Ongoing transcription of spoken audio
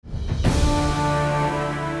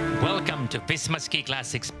Welcome to Visma Ski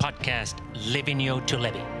Classics podcast, Livigno to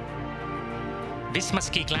Levi. Visma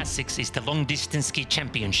Ski Classics is the long-distance ski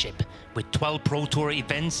championship with 12 Pro Tour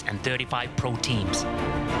events and 35 pro teams,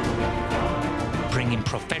 bringing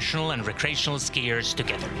professional and recreational skiers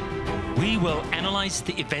together. We will analyze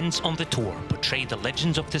the events on the tour, portray the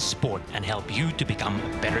legends of the sport, and help you to become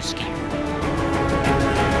a better skier.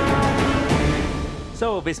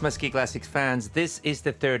 So, Visma Ski Classics fans, this is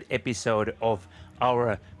the third episode of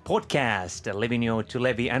our podcast, Livigno to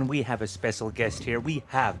Levi, and we have a special guest here. We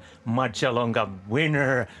have Marcialonga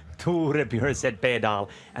winner, Ture Björset-Bedal.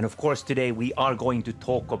 And of course, today we are going to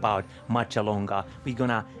talk about Marcialonga. We're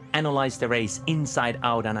gonna analyze the race inside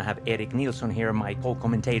out, and I have Erik Nilsson here, my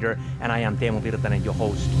co-commentator, and I am Teemu Virtanen, your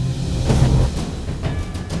host.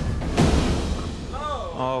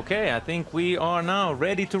 Okay, I think we are now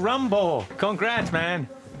ready to rumble. Congrats, man.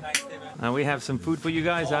 Thanks, Steven. And we have some food for you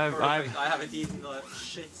guys. I haven't eaten the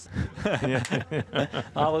shit.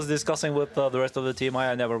 I was discussing with the rest of the team.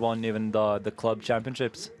 I never won even the club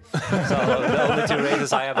championships. So the only two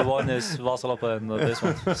races I ever won is Vasaloppet and this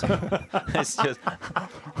one. So it's just...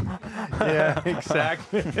 Yeah,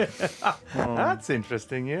 exactly. That's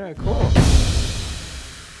interesting. Yeah, cool.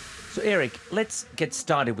 So, Erik, let's get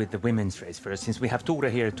started with the women's race first. Since we have Ture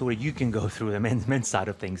here, Ture, you can go through the men's side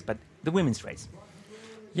of things, but the women's race.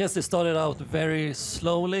 Yes, it started out very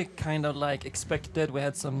slowly, kind of like expected. We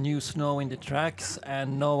had some new snow in the tracks,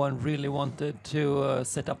 and no one really wanted to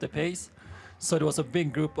set up the pace. So there was a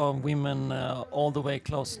big group of women all the way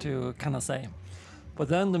close to Canazei. But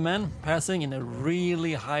then the men passing in a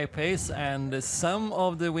really high pace, and some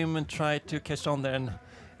of the women tried to catch on there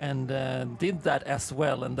and did that as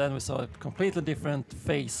well. And then we saw a completely different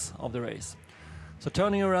phase of the race. So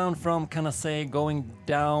turning around from Canazei, going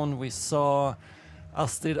down, we saw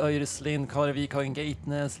Astrid Øyreslind, Kari Wikhagen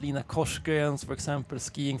Geitnes, Lina Korsgrens, for example,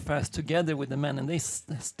 skiing fast together with the men, and they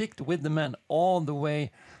sticked with the men all the way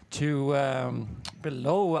to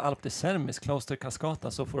below Alpe d'Huez, close to Cascata.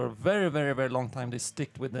 So for a very, very, very long time, they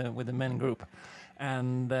sticked with the men group.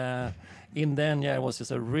 And in the end, it was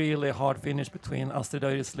just a really hard finish between Astrid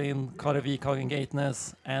Øyreslind, Kari Wikhagen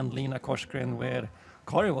Geitnes, and Lina Korsgren, where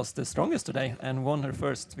Kari was the strongest today and won her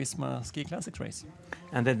first Visma Ski Classics race.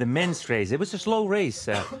 And then the men's race. It was a slow race,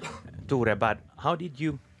 Ture, but how did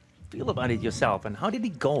you feel about it yourself, and how did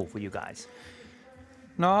it go for you guys?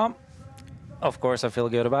 No, of course I feel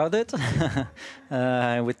good about it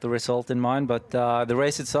with the result in mind, but the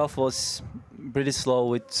race itself was pretty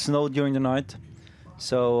slow. It snowed during the night,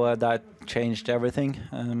 so that changed everything.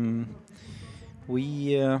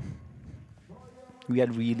 We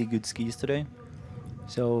had really good skis today.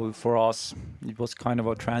 So for us, it was kind of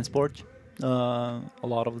a transport a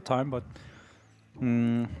lot of the time, but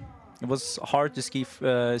it was hard to ski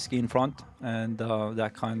in front, and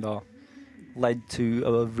that kind of led to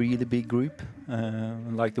a really big group.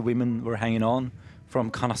 Like the women were hanging on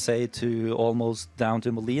from Canazei to almost down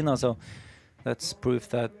to Molina, so that's proof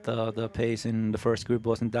that the pace in the first group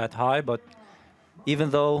wasn't that high. But even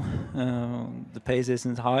though the pace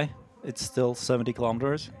isn't high, it's still 70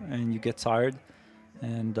 kilometers, and you get tired.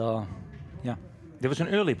 And yeah. There was an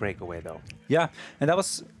early breakaway, though. Yeah, and that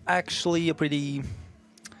was actually a pretty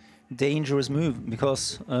dangerous move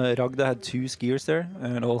because Ragda had two skiers there,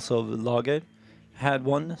 and also Lager had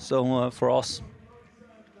one. So for us,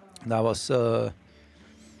 that was an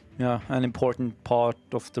important part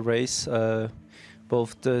of the race.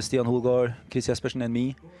 Both Stian Holgaard, Chris Jespersen, and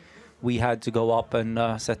me, we had to go up and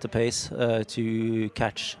set the pace to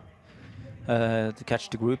catch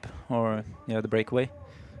the group, or the breakaway.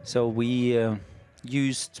 So we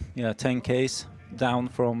used 10Ks down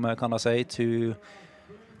from Canazei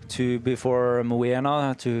to before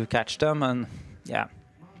Moena to catch them, and it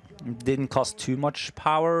didn't cost too much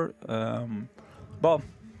power. Well,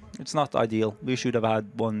 it's not ideal. We should have had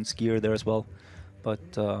one skier there as well, but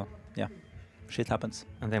shit happens.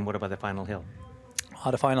 And then what about the final hill?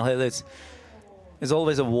 The final hill is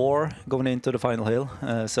always a war going into the final hill.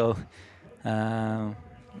 So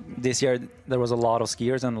this year there was a lot of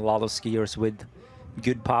skiers, and a lot of skiers with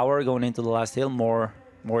good power going into the last hill, more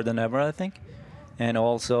than ever, I think. And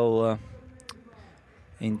also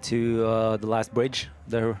into the last bridge.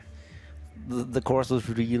 The course was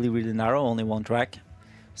really, really narrow, only one track.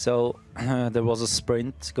 So there was a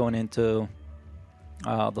sprint going into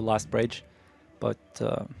the last bridge. But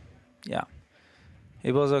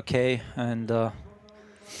it was okay. And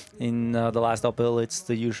in the last uphill, it's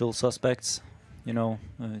the usual suspects.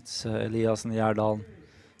 It's Elias and Gjerdalen,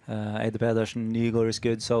 Eide Pedersen, Nygaard is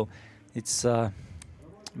good. So it's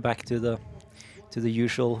back to the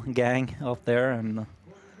usual gang up there. And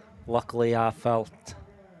luckily, I felt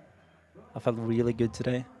I felt really good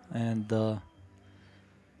today, and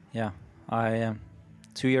yeah, I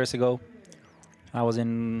 2 years ago I was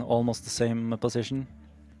in almost the same position.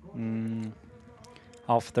 Mm,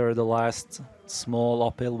 After the last small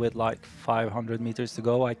uphill with like 500 meters to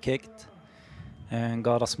go, I kicked and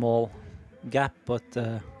got a small gap, but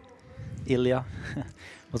Ilya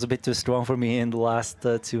was a bit too strong for me in the last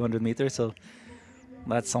 200 meters, so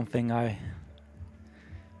that's something I've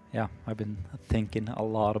been thinking a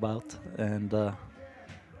lot about, and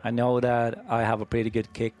I know that I have a pretty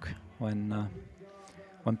good kick when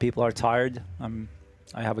people are tired.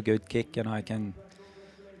 I have a good kick and I can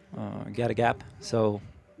get a gap, so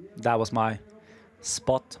that was my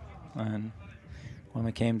spot. And when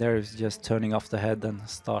we came there, it was just turning off the head and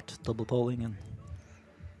start double poling, and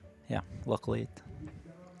yeah, luckily it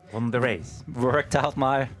Won the race. worked out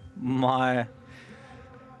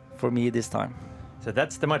for me this time. So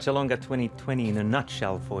that's the Marcialonga 2020 in a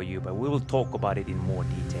nutshell for you, but we will talk about it in more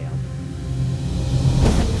detail.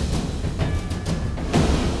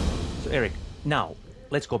 So Eric, now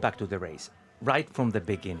let's go back to the race. Right from the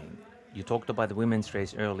beginning, you talked about the women's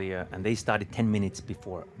race earlier, and they started 10 minutes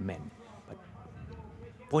before men. But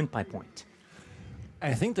point by point.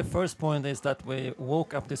 I think the first point is that we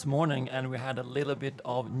woke up this morning and we had a little bit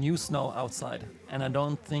of new snow outside, and I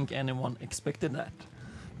don't think anyone expected that.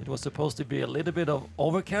 It was supposed to be a little bit of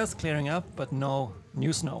overcast clearing up, but no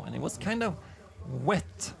new snow, and it was kind of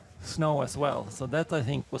wet snow as well. So that, I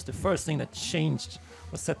think, was the first thing that changed,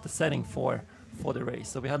 or set the setting for the race.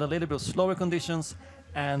 So we had a little bit of slower conditions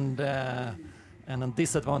and a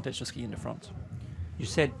disadvantage to ski in the front. You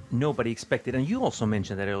said nobody expected, and you also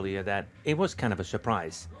mentioned that earlier, that it was kind of a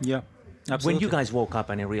surprise. Yeah, absolutely. When you guys woke up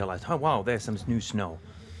and you realized, oh wow, there's some new snow.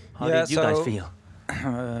 How Yeah, did you guys so- feel?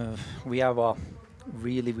 We have a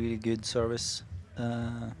really, really good service,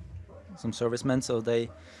 some servicemen. So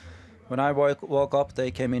when I woke up, they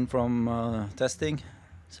came in from testing.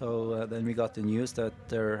 So then we got the news that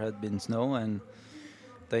there had been snow, and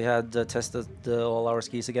they had tested all our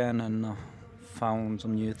skis again and found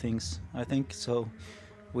some new things, I think. So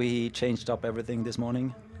we changed up everything this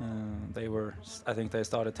morning. I think they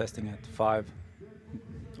started testing at 5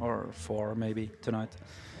 or 4 maybe tonight.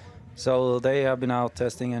 So they have been out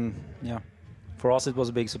testing, and yeah, for us it was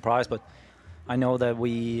a big surprise, but I know that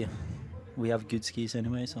we have good skis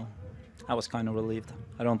anyway, so I was kind of relieved.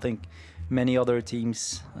 I don't think many other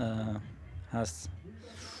teams has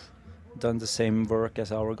done the same work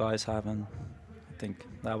as our guys have, and I think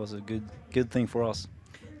that was a good thing for us.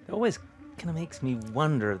 It always kind of makes me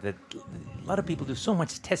wonder that a lot of people do so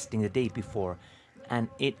much testing the day before, and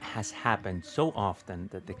it has happened so often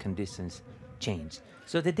that the conditions change.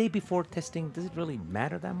 So the day before testing, does it really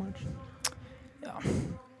matter that much?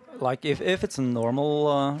 Like if it's a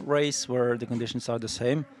normal race where the conditions are the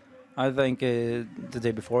same, I think the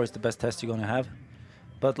day before is the best test you're gonna have.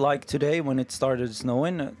 But like today, when it started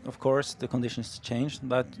snowing, of course the conditions changed.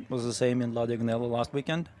 That was the same in La Diagonale last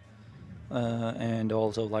weekend, and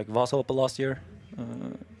also like Vasaloppet last year.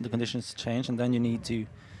 The conditions changed, and then you need to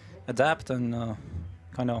adapt and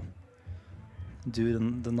kind of do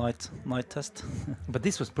the night test. But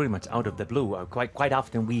this was pretty much out of the blue. Quite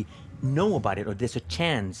often we know about it, or there's a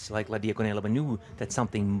chance, like La Diagonale, we knew that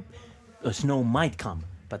snow might come.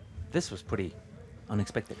 But this was pretty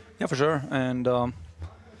unexpected. Yeah, for sure. And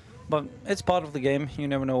but it's part of the game. You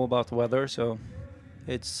never know about the weather, so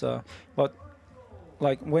it's. But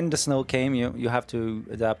like when the snow came, you have to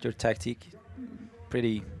adapt your tactic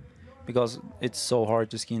pretty, because it's so hard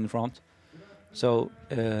to ski in front. So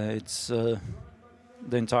it's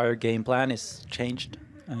the entire game plan is changed,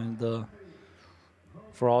 and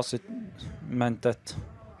for us it meant that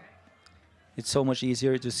it's so much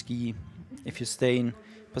easier to ski if you stay in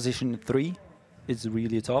position 3. It's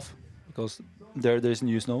really tough because there's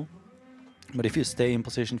new snow. But if you stay in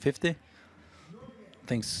position 50,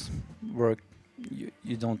 things work.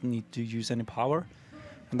 You don't need to use any power.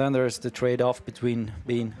 And then there's the trade-off between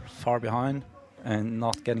being far behind and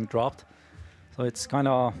not getting dropped. So it's kind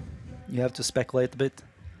of, you have to speculate a bit,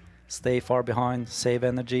 stay far behind, save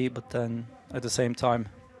energy, but then at the same time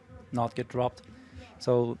not get dropped.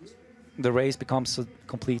 So the race becomes a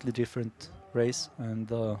completely different race,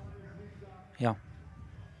 and yeah.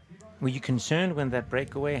 Were you concerned when that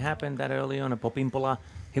breakaway happened that early on? Popimpola,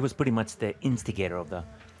 he was pretty much the instigator of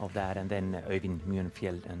that, and then Øyvind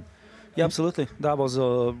Mjønfjeld. And Yeah, absolutely. That was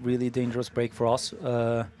a really dangerous break for us.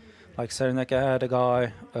 Like Sereneke had a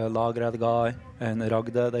guy, Lager had a guy, and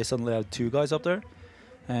Ragde, they suddenly had 2 guys up there.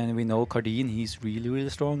 And we know Cardin, he's really, really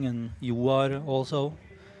strong, and Joar also.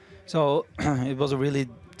 So it was a really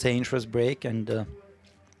dangerous break, and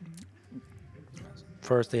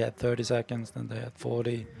first they had 30 seconds, then they had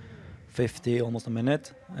 40, 50, almost a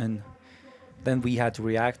minute, and then we had to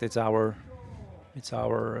react. It's our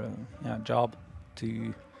job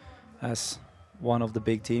to, as one of the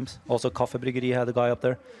big teams. Also, Kaffebryggeri had a guy up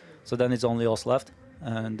there, so then it's only us left,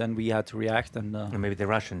 and then we had to react. And maybe the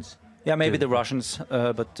Russians. yeah, maybe too. the Russians,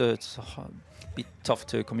 but it's a bit tough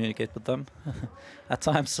to communicate with them at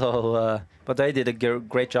times. So, but they did a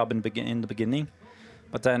great job in the beginning.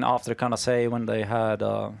 But then after Kanase, when they had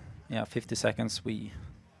 50 seconds, we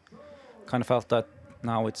kind of felt that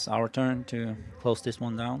now it's our turn to close this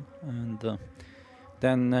one down. And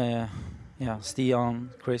then Stian,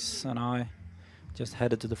 Chris, and I just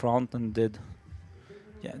headed to the front and did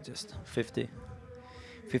just 50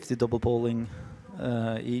 double pulling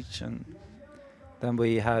each, and then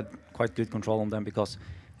we had quite good control on them because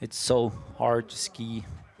it's so hard to ski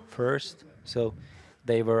first. So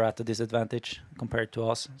they were at a disadvantage compared to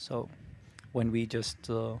us. So when we just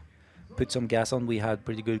put some gas on, we had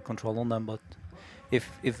pretty good control on them. But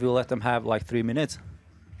if we let them have like 3 minutes,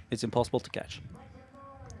 it's impossible to catch.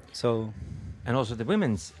 So, And also the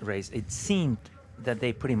women's race, it seemed that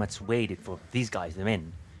they pretty much waited for these guys, the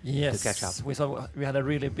men, Yes, to catch up. we had a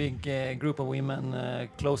really big group of women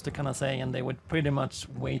close to Kanase, and they were pretty much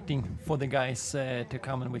waiting for the guys to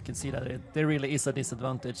come, and we can see that there really is a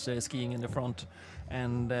disadvantage skiing in the front,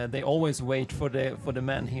 and they always wait for the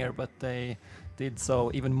men here, but they did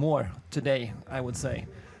so even more today, I would say.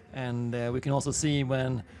 And we can also see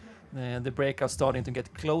when the breakout starting to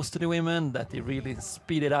get close to the women that they really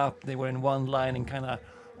speeded up. They were in one line and kind of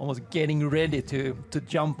almost getting ready to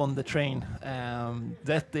jump on the train.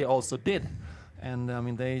 That they also did. And I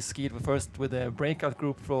mean, they skied first with a breakout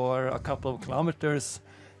group for a couple of kilometers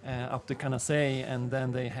up to Kanase, and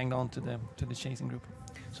then they hang on to the chasing group.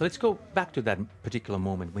 So let's go back to that particular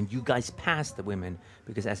moment when you guys passed the women,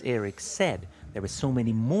 because as Eric said, there were so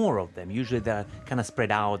many more of them. Usually they're kind of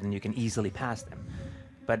spread out and you can easily pass them.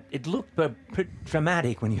 But it looked pretty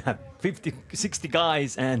dramatic when you have 50, 60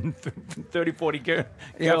 guys and 30, 40 girls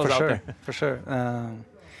out there. For sure.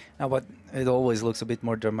 Now, but it always looks a bit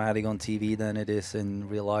more dramatic on TV than it is in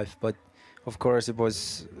real life. But of course,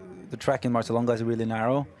 the track in Marcialonga is really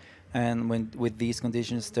narrow, and with these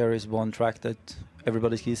conditions, there is one track that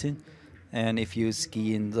everybody skis in, and if you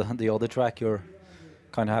ski in the other track, you're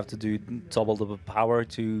kind of have to do double the power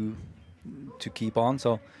to keep on.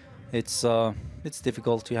 So it's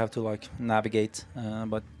difficult. You have to like navigate,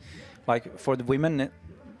 but like for the women,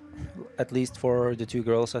 at least for the two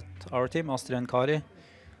girls at our team, Astrid and Kari,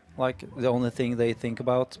 like the only thing they think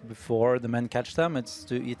about before the men catch them, it's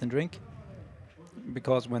to eat and drink,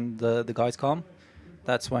 because when the guys come,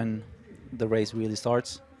 that's when the race really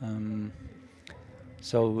starts.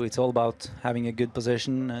 So it's all about having a good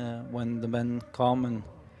position when the men come and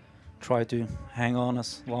try to hang on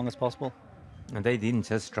as long as possible. And they didn't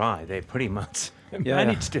just try, they pretty much Yeah.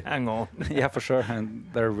 managed to hang on. Yeah, for sure, and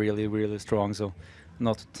they're really, really strong, so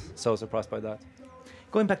not so surprised by that.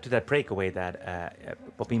 Going back to that breakaway that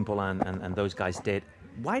Popimpola and those guys did,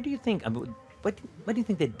 why do you think, why do you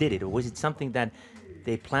think they did it? Or was it something that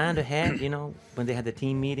they planned ahead, when they had the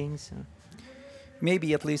team meetings?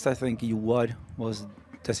 Maybe at least I think Joar was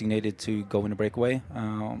designated to go in a breakaway,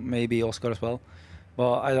 maybe Oscar as well.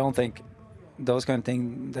 But I don't think those kind of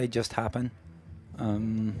things, they just happen.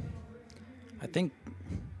 I think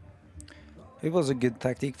it was a good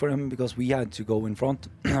tactic for him because we had to go in front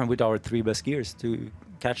with our three best skiers to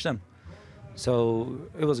catch them. So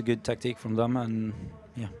it was a good tactic from them, and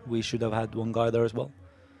yeah, we should have had one guy there as well.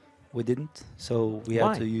 We didn't, so we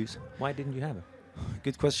had to use. Why didn't you have it?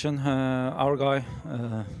 Good question. Our guy,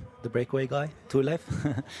 the breakaway guy, Turleif,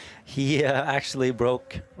 he actually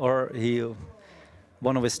broke, or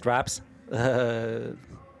one of his straps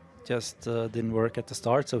just didn't work at the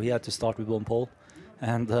start, so he had to start with one pole.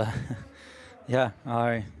 And yeah,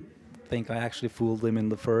 I think I actually fooled him in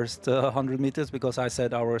the first 100 meters because I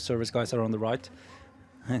said our service guys are on the right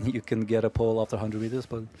and you can get a pole after 100 meters,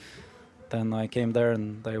 but then I came there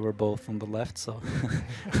and they were both on the left, so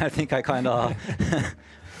I think I kind of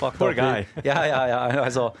fucked Poor up. guy. Yeah. I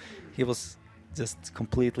saw he was just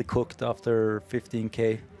completely cooked after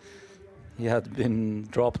 15K. He had been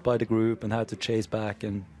dropped by the group and had to chase back,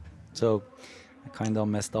 and so I kind of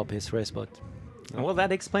messed up his race, but Well,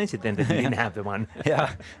 that explains it then, that you didn't have the one.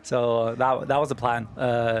 yeah. So that was the plan.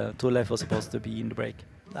 Turleif was supposed to be in the break.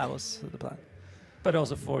 That was the plan. But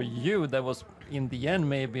also for you, that was in the end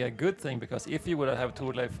maybe a good thing, because if you would have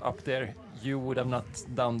Turleif up there, you would have not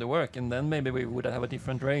done the work, and then maybe we would have a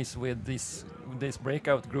different race with these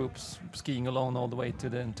breakout groups skiing alone all the way to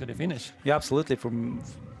the finish. Yeah, absolutely.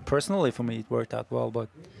 Personally, for me, it worked out well. But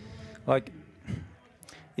like,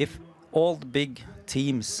 if all the big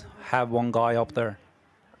teams have one guy up there,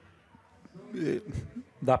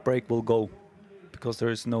 that break will go because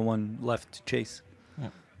there is no one left to chase. Yeah.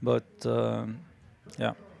 But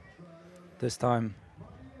yeah, this time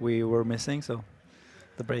we were missing, so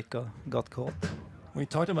the break got caught. We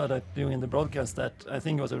talked about it during the broadcast that I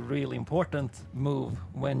think it was a really important move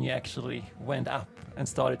when you actually went up and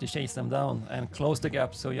started to chase them down and close the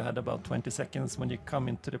gap, so you had about 20 seconds when you come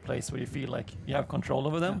into the place where you feel like you have control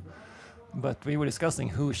over them. But we were discussing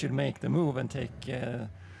who should make the move and take the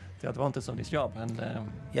advantage of this job. And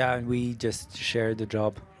Yeah, and we just shared the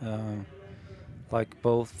job. Like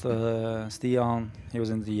both Stian, he was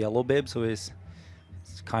in the yellow bib, so he's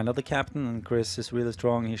kind of the captain, and Chris is really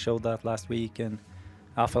strong. He showed that last week, and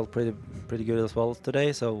I felt pretty good as well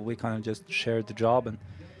today. So we kind of just shared the job. And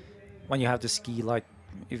when you have to ski, like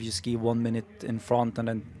if you ski 1 minute in front and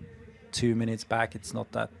then 2 minutes back, it's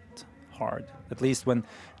not that hard. At least when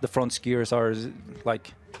the front skiers are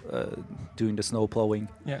like doing the snow plowing,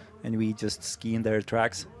 yeah, and we just ski in their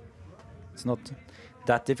tracks. It's not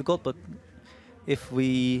that difficult, but if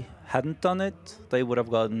we hadn't done it, they would have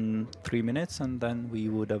gotten 3 minutes, and then we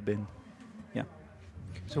would have been, yeah.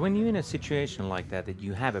 So when you're in a situation like that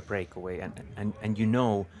you have a breakaway and you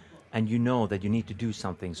know that you need to do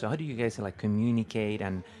something, so how do you guys like communicate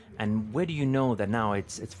and where do you know that now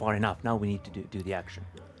it's far enough, now we need to do the action?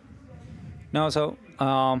 No, so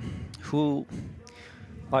I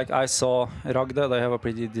saw Ragda, they have a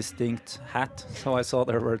pretty distinct hat, so I saw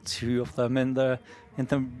there were 2 of them in the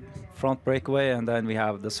front breakaway, and then we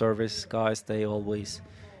have the service guys. They always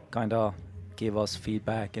kind of give us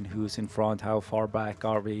feedback and who's in front, how far back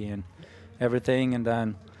are we, and everything. And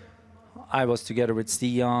then I was together with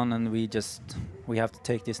Stian, and we have to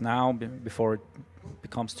take this now before it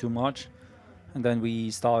becomes too much. And then we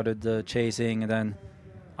started chasing, and then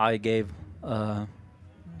I gave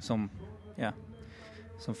some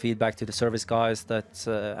feedback to the service guys that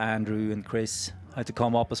Andrew and Chris had to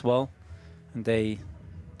come up as well, and they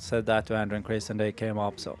said that to Andrew and Chris, and they came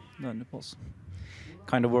up. So then it was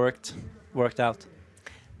kind of worked out.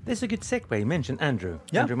 This is a good segue. You mentioned Andrew.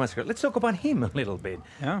 Yeah. Andrew Musgrave. Let's talk about him a little bit.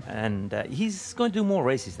 Yeah. And he's going to do more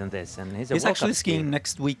races than this, and he's He's World actually Cup skiing skier.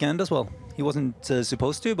 next weekend as well. He wasn't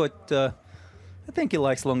supposed to, but I think he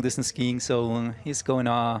likes long distance skiing, so he's going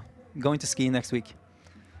to ski next week.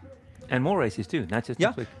 And more races too, not just Yeah,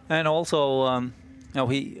 next week. and also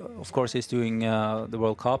he of course he's doing the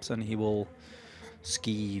World Cups, and he will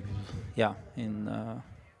ski in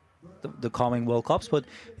the coming World Cups, but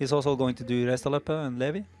he's also going to do Restaleppe and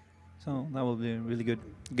Levi, so that will be a really good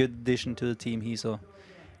addition to the team. He's a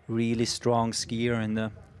really strong skier, and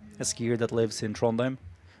a skier that lives in Trondheim,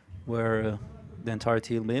 where the entire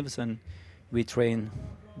team lives, and we train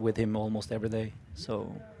with him almost every day,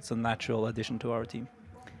 so it's a natural addition to our team.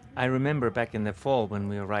 I remember back in the fall when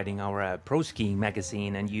we were writing our pro skiing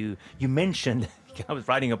magazine, and you mentioned, I was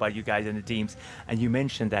writing about you guys and the teams, and you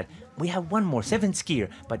mentioned that we have one more, 7th skier,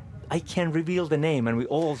 but I can't reveal the name, and we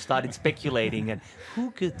all started speculating, and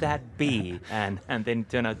who could that be? And then it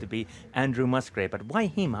turned out to be Andrew Musgrave. But why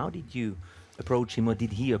him? How did you approach him, or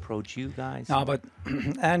did he approach you guys? No, but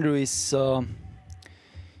Andrew is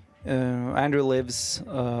Andrew lives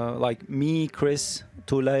like me, Chris,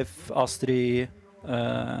 Torleif, Astrid.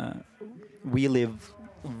 We live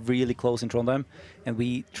really close in Trondheim, and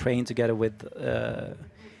we train together with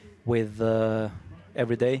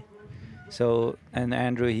every day. So, and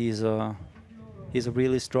Andrew, he's a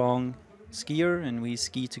really strong skier, and we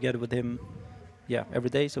ski together with him, every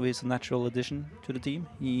day. So he's a natural addition to the team.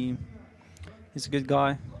 He's a good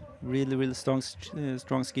guy, really strong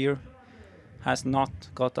skier. Has not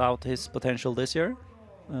got out his potential this year.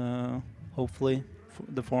 Hopefully,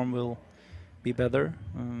 the form will be better,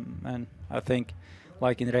 and I think,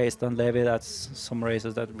 like in Reist and Levi, that's some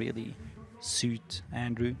races that really suit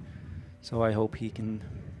Andrew. So I hope he can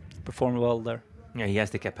perform well there. Yeah, he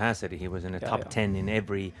has the capacity. He was in the Yeah, top yeah. 10 at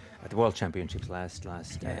the World Championships last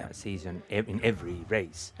Yeah. season in every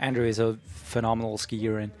race. Andrew is a phenomenal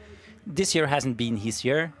skier, and this year hasn't been his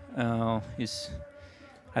year.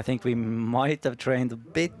 I think we might have trained a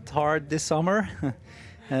bit hard this summer.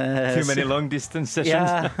 Too many long distance sessions.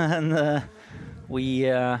 Yeah, and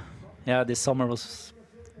this summer was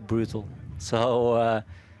brutal. So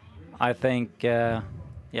I think,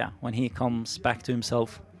 when he comes back to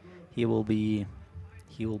himself, he will be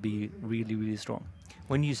really strong.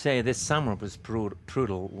 When you say this summer was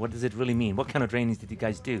brutal, what does it really mean? What kind of trainings did you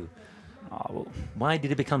guys do? Well, Why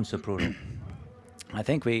did it become so brutal? I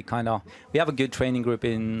think we have a good training group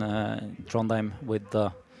in Trondheim with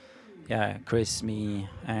Chris, me,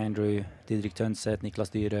 Andrew, Didrik Tønseth,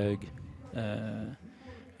 Niklas Dyrhaug,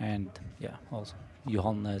 and yeah, also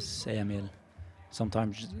Johannes, Emil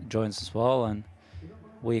sometimes joins as well, and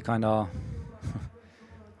we kind of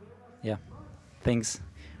yeah, things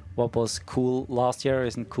what was cool last year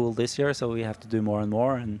isn't cool this year, so we have to do more and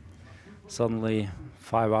more, and suddenly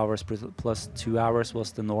 5 hours plus 2 hours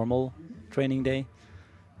was the normal training day,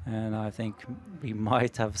 and I think we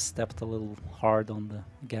might have stepped a little hard on the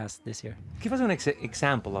gas this year. Give us an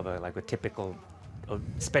example of a typical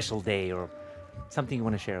special day or something you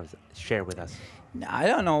want to share with us. I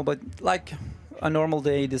don't know, but like a normal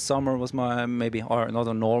day this summer was maybe, or not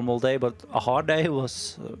a normal day, but a hard day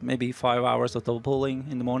was maybe 5 hours of double pulling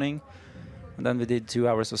in the morning, and then we did 2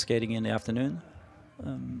 hours of skating in the afternoon.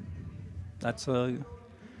 That's a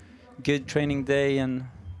good training day, and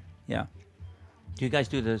yeah. Do you guys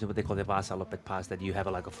do those, what they call the Vasaloppet pass, that you have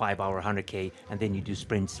like a 5-hour 100K and then you do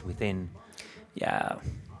sprints within? Yeah,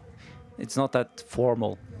 it's not that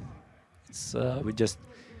formal. It's we just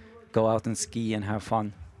go out and ski and have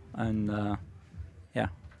fun, and yeah,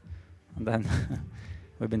 and then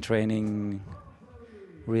we've been training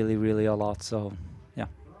really a lot. So yeah.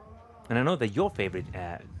 And I know that your favorite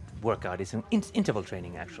workout is interval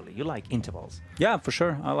training. Actually, you like intervals. Yeah, for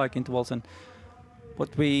sure. I like intervals, and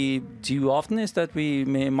what we do often is that we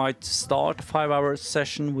might start a 5-hour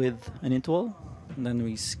session with an interval, and then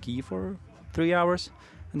we ski for 3 hours,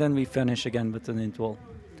 and then we finish again with an interval.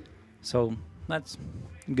 So that's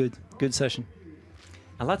good session.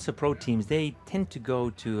 And lots of pro teams, they tend to go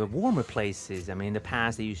to warmer places. I mean, in the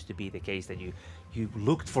past, it used to be the case that you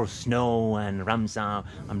looked for snow, and Ramsau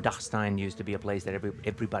am Dachstein used to be a place that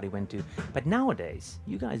everybody went to. But nowadays,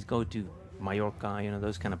 you guys go to Mallorca,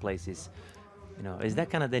 those kind of places. Is that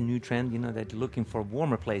kind of the new trend, that you're looking for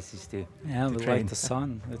warmer places to we train? like the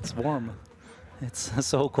sun. It's warm. It's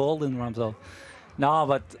so cold in Ramsau. No,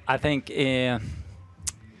 but I think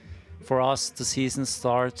for us, the season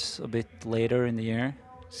starts a bit later in the year,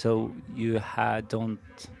 so you don't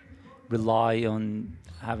rely on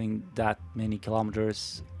having that many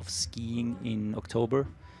kilometers of skiing in October,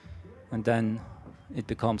 and then it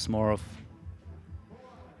becomes more of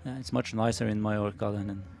it's much nicer in Mallorca than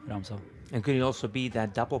in Ramsau. And could it also be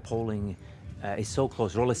that double poling is so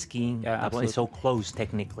close, roller skiing is so close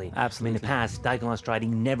technically? Absolutely. I mean, in the past, diagonal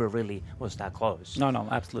striding never really was that close. No,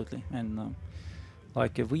 absolutely. And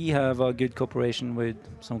like if we have a good cooperation with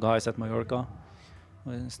some guys at Mallorca,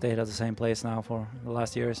 we stayed at the same place now for the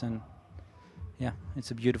last years, and yeah,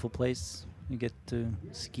 it's a beautiful place. You get to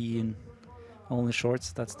ski in only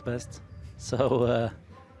shorts, that's the best. So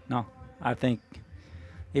no, I think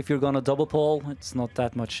if you're gonna double pole, it's not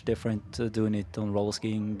that much different doing it on roller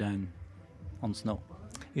skiing than on snow.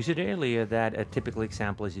 You said earlier that a typical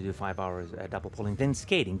example is you do 5 hours double pulling, then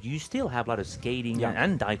skating. Do you still have a lot of skating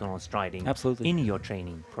and diagonal striding Absolutely. in your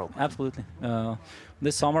training program? Absolutely.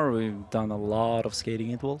 This summer we've done a lot of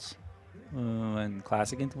skating intervals and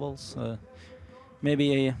classic intervals.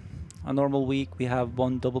 Maybe a normal week we have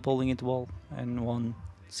one double pulling interval and one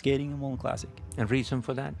skating and one classic. And reason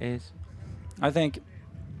for that is? I think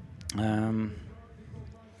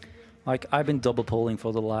like I've been double pulling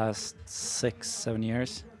for the last 6-7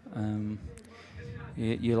 years.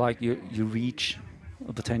 You reach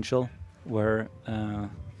a potential where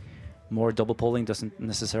more double pulling doesn't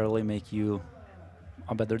necessarily make you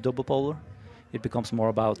a better double puller. It becomes more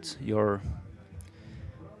about your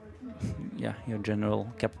general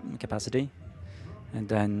capacity, and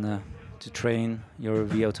then to train your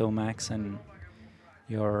VO2 max and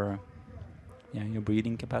your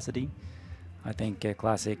breathing capacity. I think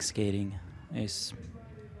classic skating is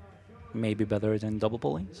maybe better than double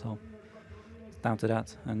pulling, so down to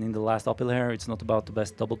that. And in the last uphill here, it's not about the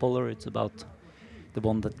best double puller, it's about the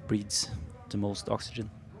one that breathes the most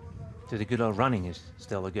oxygen. So the good old running is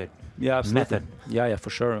still a good method. method. Yeah,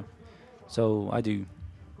 for sure. So I do,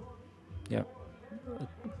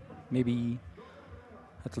 maybe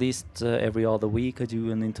at least every other week I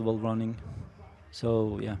do an interval running.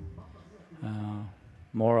 So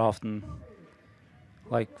more often,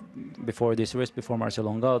 like before this race, before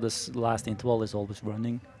Marcialonga, this last interval is always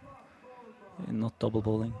running, not double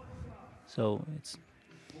pulling. So it's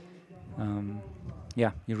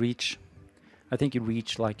you reach. I think you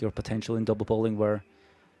reach like your potential in double pulling, where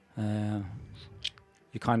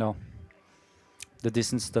you kind of the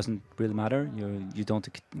distance doesn't really matter. You don't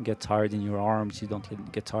get tired in your arms. You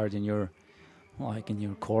don't get tired in your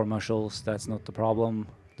core muscles. That's not the problem.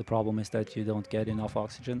 The problem is that you don't get enough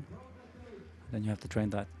oxygen. Then you have to train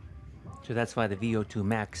that. So that's why the VO2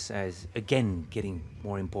 max is again getting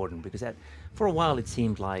more important because for a while it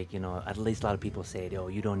seemed like, at least a lot of people said, oh,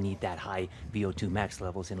 you don't need that high VO2 max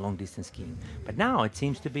levels in long distance skiing. But now it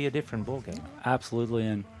seems to be a different ballgame. Absolutely,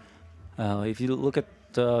 and if you look at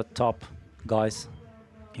the top guys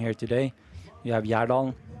here today, you have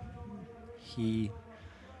Gjerdal,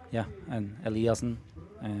 and Eliassen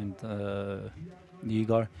and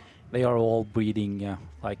Nygaard. They are all breathing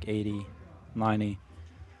like 80, 90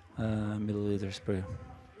 milliliters per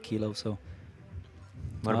kilo. So,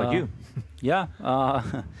 What about you? Yeah,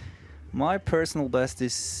 my personal best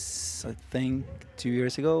is, I think, 2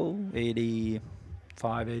 years ago,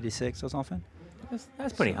 85, 86 or something.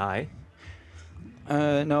 That's pretty high.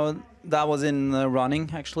 No, that was in running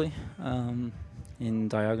actually. In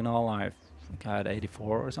diagonal, I think I had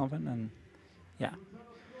 84 or something, and yeah,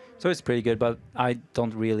 so it's pretty good. But I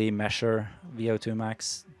don't really measure VO2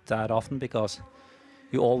 max that often because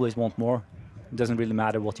you always want more. It doesn't really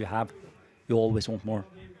matter what you have; you always want more.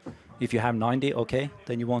 If you have 90, okay,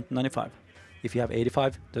 then you want 95. If you have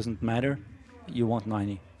 85, doesn't matter, you want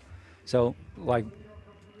 90. So, like,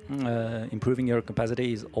 improving your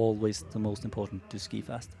capacity is always the most important to ski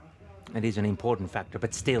fast. It is an important factor,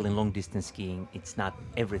 but still in long distance skiing, it's not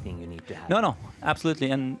everything you need to have. No, absolutely,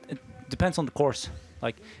 and it depends on the course.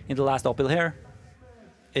 Like in the last uphill here,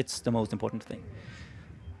 it's the most important thing.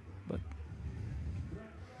 But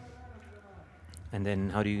and then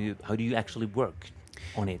how do you actually work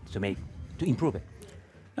on it to improve it?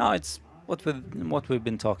 no, it's what we've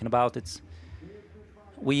been talking about.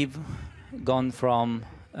 We've gone from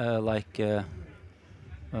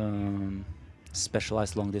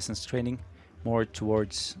specialized long distance training more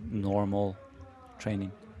towards normal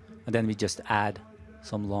training, and then we just add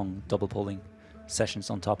some long double pulling sessions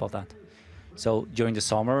on top of that. So during the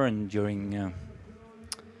summer and during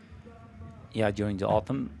the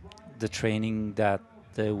autumn, the training that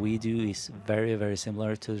we do is very, very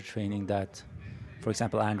similar to the training that, for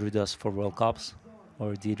example, Andrew does for World Cups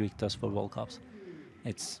or Diedrich does for World Cups.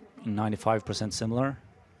 It's 95% similar,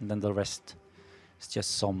 and then the rest is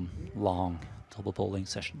just some long double pulling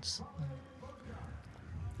sessions.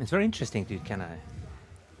 It's very interesting to kind of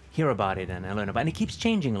hear about it and learn about it. And it keeps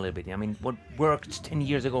changing a little bit. I mean, what worked 10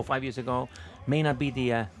 years ago, 5 years ago, may not be the...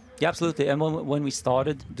 Yeah, absolutely. And when we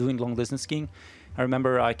started doing long distance skiing, I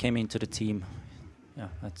remember I came into the team. Yeah,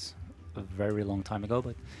 that's a very long time ago,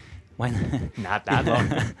 but when... Not that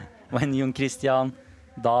long. When Jon Christian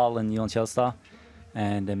Dahl and Jon Kjellstad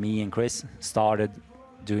and me and Chris started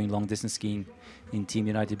doing long distance skiing in Team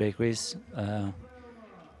United Bakeries,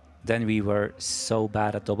 then we were so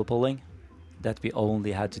bad at double pulling that we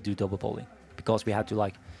only had to do double pulling because we had to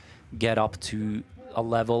like get up to a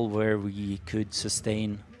level where we could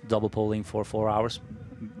sustain double pulling for 4 hours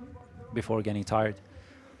before getting tired.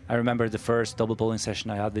 I remember the first double pulling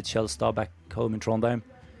session I had with Kjellstad back home in Trondheim.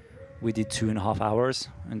 We did 2.5 hours.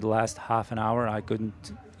 In the last half an hour, I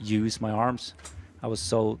couldn't use my arms. I was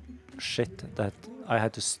so shit that I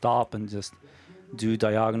had to stop and just do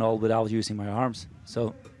diagonal without using my arms.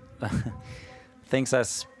 So things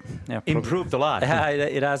has improved a lot. Yeah,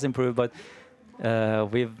 it has improved, but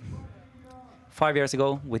 5 years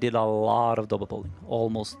ago we did a lot of double pulling,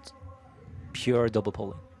 almost pure double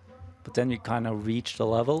pulling. But then you kind of reached a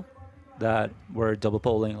level that where double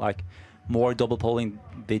pulling, like more double pulling,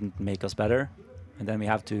 didn't make us better, and then we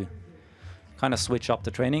have to kind of switch up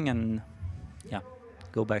the training and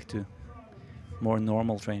go back to more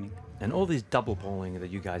normal training. And all this double pulling that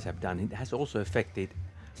you guys have done, it has also affected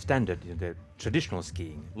standard, the traditional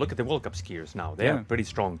skiing. Look at the World Cup skiers now. They are pretty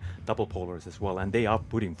strong double pullers as well, and they are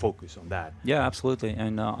putting focus on that. Yeah, absolutely.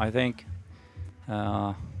 And I think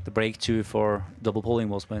the breakthrough for double pulling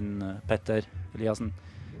was when Petter Eliassen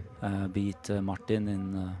beat Martin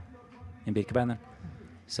in Birkebeiner.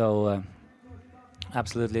 So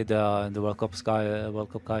absolutely, the World Cup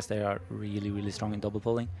guys, they are really, really strong in double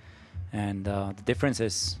pulling. And the difference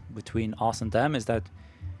is between us and them is that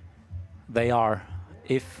they are,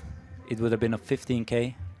 if it would have been a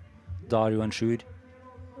 15K, Dario and Sjur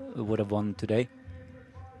would have won today.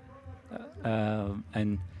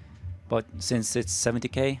 But since it's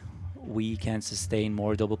 70K, we can sustain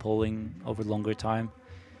more double pulling over longer time,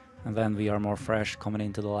 and then we are more fresh coming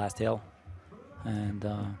into the last hill.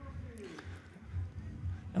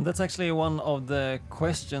 And that's actually one of the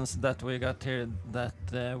questions that we got here, that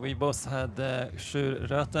we both had Sjur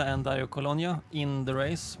Røthe and Dario Colonia in the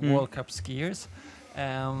race, World Cup skiers.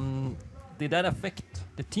 Did that affect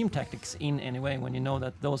the team tactics in any way when you know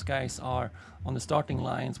that those guys are on the starting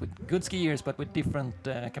lines with good skiers but with different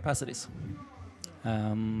capacities?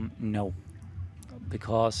 No,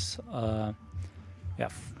 because yeah,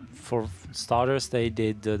 for starters, they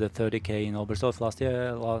did the 30K in Oberstdorf last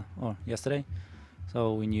year or yesterday,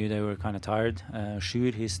 so we knew they were kind of tired.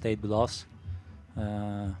 Sjur, he stayed with us,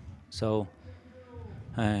 so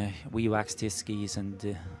we waxed his skis,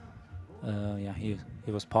 and yeah,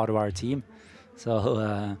 he was part of our team. So,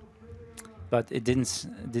 but it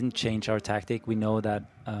didn't change our tactic. We know that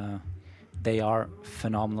they are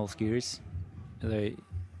phenomenal skiers. They,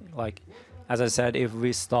 like, as I said, if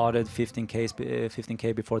we started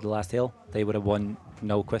 15K before the last hill, they would have won,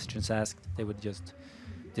 no questions asked. They would just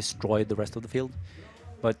destroy the rest of the field.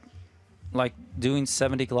 But like doing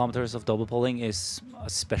 70 kilometers of double pulling is a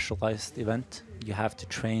specialized event. You have to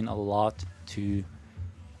train a lot to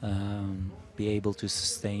be able to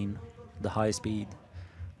sustain the high speed,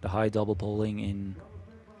 the high double pulling in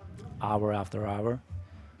hour after hour.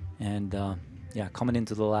 And yeah, coming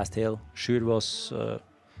into the last hill, Sjur was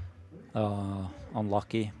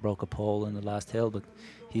unlucky, broke a pole in the last hill, but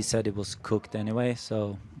he said it was cooked anyway.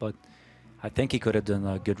 So, but I think he could have done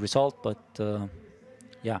a good result. But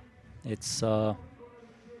yeah, it's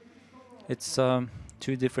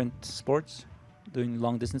two different sports, doing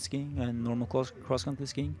long distance skiing and normal cross country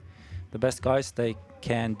skiing. The best guys, they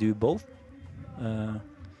can do both,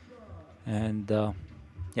 and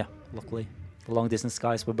yeah, luckily the long distance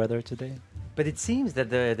guys were better today. But it seems that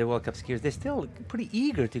the World Cup skiers, they're still pretty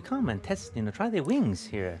eager to come and test, try their wings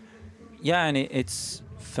here. Yeah, and it's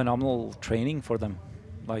phenomenal training for them.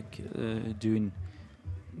 Like doing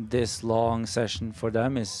this long session for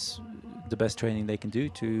them is the best training they can do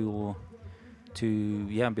to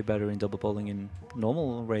yeah, be better in double pulling in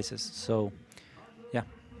normal races. So yeah,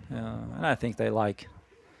 and I think they like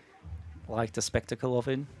the spectacle of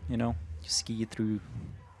it. You ski through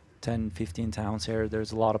 10, 15 towns here.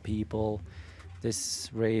 There's a lot of people. This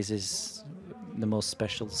race is the most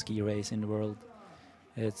special ski race in the world.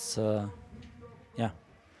 It's yeah,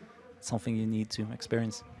 something you need to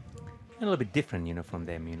experience. A little bit different, from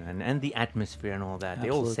them, and the atmosphere and all that. They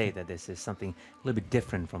all say that this is something a little bit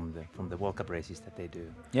different from the World Cup races that they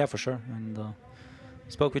do. Yeah, for sure. And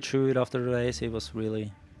spoke with Sjur after the race. He was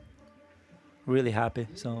really, really happy.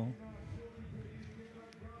 So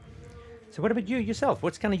what about you yourself?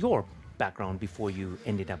 What's kind of your background before you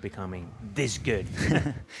ended up becoming this good?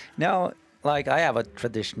 now, like, I have a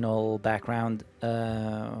traditional background.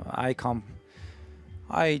 I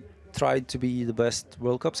tried to be the best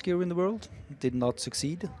World Cup skier in the world. Did not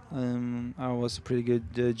succeed. I was a pretty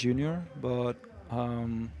good junior, but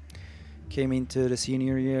came into the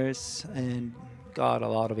senior years and got a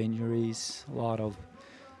lot of injuries, a lot of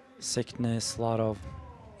sickness, a lot of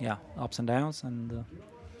ups and downs, and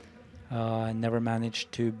I never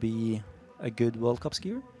managed to be a good World Cup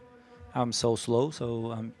skier. I'm so slow,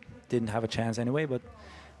 so I didn't have a chance anyway. But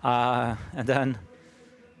and then.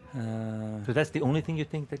 So that's the only thing you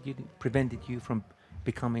think that prevented you from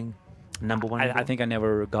becoming number one? I think I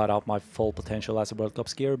never got out my full potential as a World Cup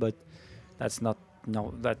skier, but that's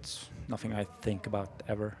nothing I think about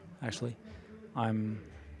ever, actually. I'm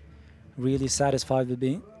really satisfied with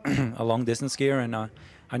being a long distance skier, and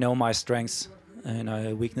I know my strengths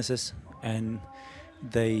and weaknesses, and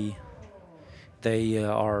they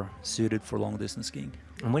are suited for long distance skiing.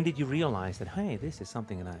 And when did you realize that, hey, this is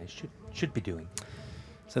something that I should be doing?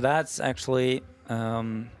 So that's actually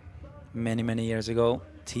many years ago.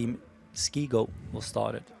 Team Skigo was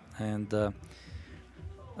started, and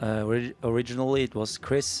originally it was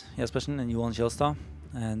Chris Jespersen and Johan Kjellstad,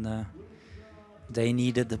 and they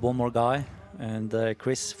needed one more guy, and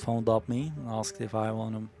Chris phoned up me and asked if I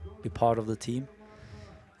want to be part of the team.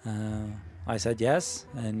 I said yes,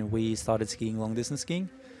 and we started skiing long distance skiing.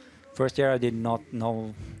 First year I did not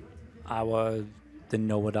know didn't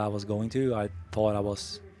know what I was going to. I thought I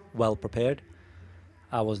was well prepared.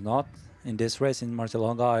 I was not. In this race in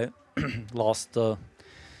Marcialonga, I lost the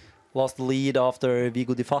lead after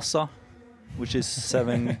Vigo di Fassa, which is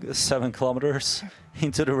 7 kilometers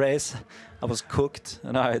into the race. I was cooked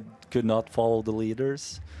and I could not follow the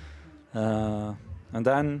leaders. And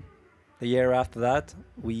then the year after that,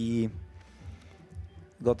 we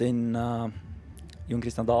got in Jon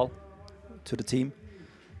Christian Dahl to the team,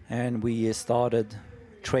 and we started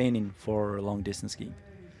training for long distance skiing.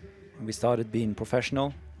 We started being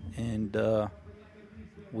professional, and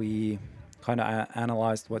we kind of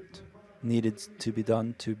analyzed what needed to be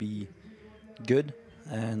done to be good.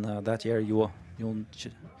 And that year,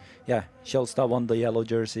 Kjellstad won the yellow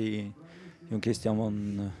jersey. Jon Christian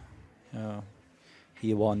won.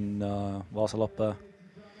 He won Vasaloppet.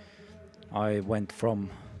 I went from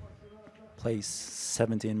place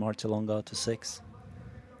 70 in Marcialonga to 6.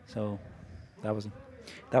 So that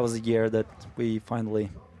was a year that we finally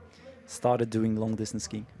started doing long distance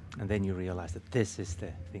skiing. And then you realized that this is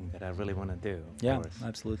the thing that I really want to do. Of Yeah, course.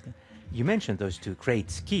 absolutely. You mentioned those two great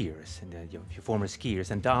skiers, and your former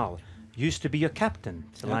skiers, and Dahl used to be your captain,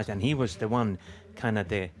 Yes. and he was the one, kind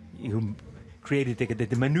of who created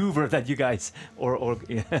the maneuver that you guys, or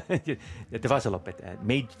the Vasaloppet,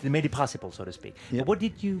 made it possible, so to speak. Yeah. But what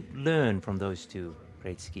did you learn from those two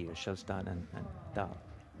great skiers, Kjellstad and Dahl?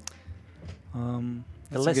 The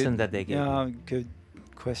That's a lesson good- that they gave Yeah, you. good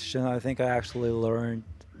question. I think I actually learned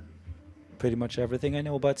pretty much everything I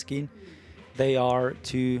know about skiing. They are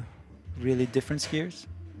two really different skiers,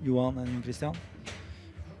 Johan and Christian.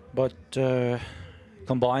 But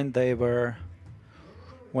combined,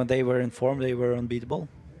 when they were in form, they were unbeatable.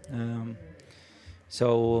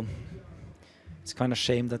 So it's kind of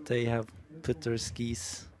shame that they have put their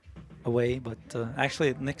skis away. But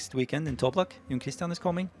actually, next weekend in Toblach, Jon Christian is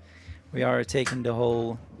coming. We are taking the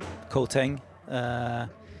whole Koteng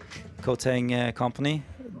company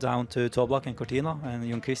down to Toblach and Cortina, and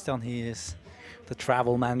Jon Christian, he is the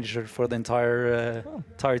travel manager for the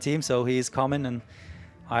entire team, so he is coming, and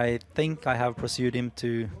I think I have pursued him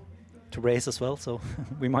to race as well, so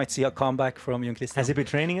we might see a comeback from Jon Christian. Has he been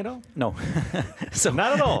training at all? No. So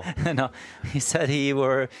Not at all. no, he said he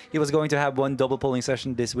was going to have one double pulling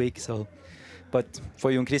session this week. So, but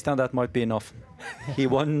for Jon Christian that might be enough. He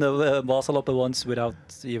won the Vasaloppet once without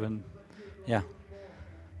even, yeah.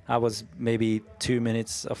 I was maybe 2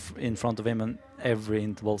 minutes in front of him in every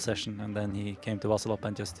interval session, and then he came to Vasaloppet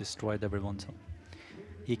and just destroyed everyone. So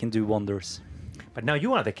he can do wonders. But now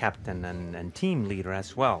you are the captain and team leader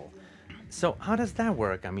as well. So how does that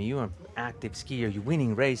work? I mean, you're an active skier, you're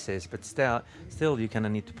winning races, but still you kind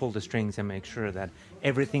of need to pull the strings and make sure that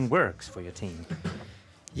everything works for your team.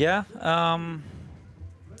 Yeah.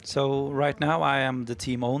 So right now I am the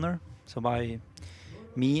team owner. So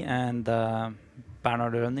me and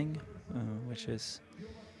Bernhard Rønning, which is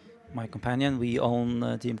my companion, we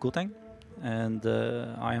own Team Koteng, and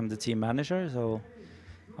I am the team manager. So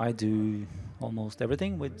I do almost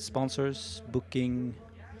everything with sponsors, booking,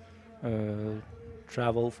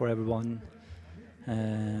 travel for everyone.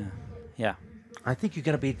 Yeah. I think you're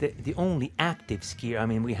going to be the only active skier. I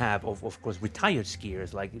mean, we have, of course, retired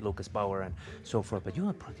skiers like Lucas Bauer and so forth, but you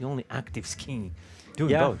are probably the only active skiing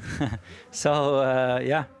doing Yeah. both. So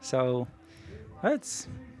yeah. So it's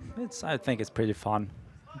I think it's pretty fun.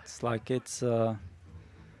 It's like it's a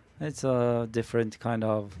different kind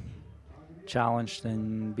of challenge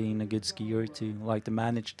than being a good skier, to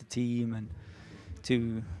manage the team and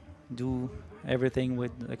to do everything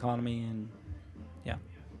with economy, and yeah.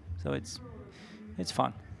 So it's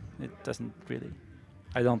fun. It doesn't really,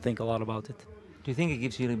 I don't think a lot about it. Do you think it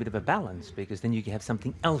gives you a little bit of a balance, because then you have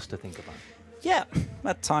something else to think about? Yeah,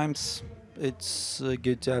 at times it's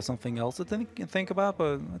good to have something else to think about,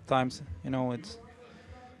 but at times, it's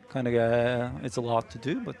kind of it's a lot to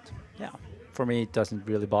do. But yeah, for me it doesn't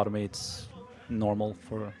really bother me. It's normal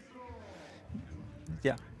for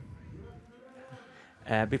yeah.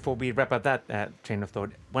 Before we wrap up that train of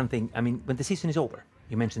thought, one thing, I mean, when the season is over,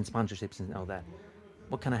 you mentioned sponsorships and all that.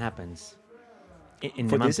 What kind of happens in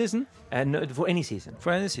For the this season? No, for any season?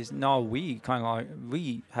 For any season, no. We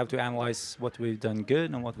we have to analyze what we've done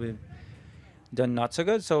good and what we've done not so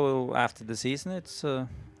good. So after the season, it's a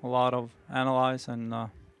lot of analyze, and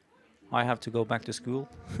I have to go back to school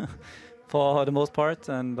for the most part,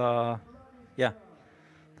 and yeah,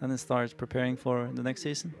 then it starts preparing for the next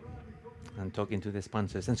season. And talking to the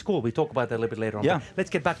sponsors and school, we talk about that a little bit later on. Yeah. But let's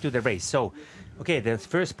get back to the race. So, okay, the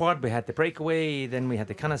first part we had the breakaway, then we had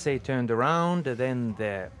the Canasei turned around, then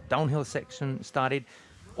the downhill section started,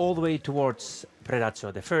 all the way towards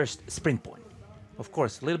Predazzo, the first sprint point. Of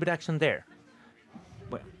course, a little bit action there.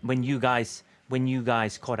 When you guys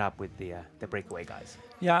caught up with the breakaway guys.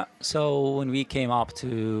 Yeah. So when we came up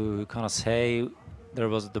to Canasei, there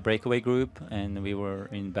was the breakaway group, and we were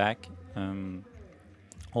in back.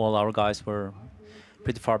 All our guys were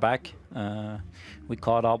pretty far back. We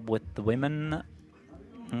caught up with the women.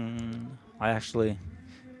 I actually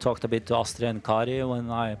talked a bit to Astrid and Kari when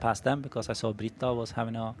I passed them, because I saw Britta was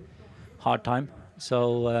having a hard time.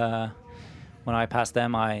 So when I passed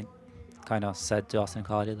them, I kind of said to Astrid and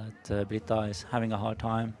Kari that Britta is having a hard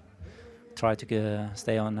time. Try to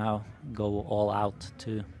stay on now, go all out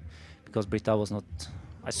because Britta was not.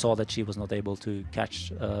 I saw that she was not able to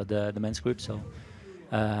catch the men's group, so.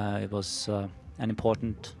 It was an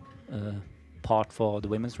important part for the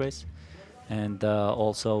women's race, and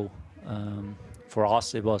also for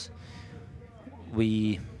us that was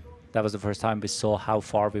the first time we saw how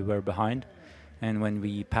far we were behind, and when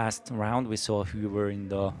we passed around we saw who were in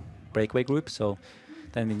the breakaway group, so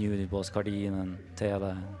then we knew it was Cardin and Tela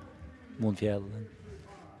and Monfjell. And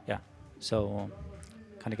yeah, so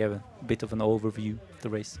kind of gave a bit of an overview of the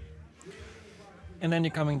race. And then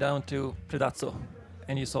you're coming down to Predazzo,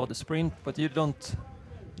 and you saw the sprint, but you don't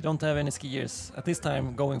have any skiers at this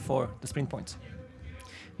time going for the sprint points.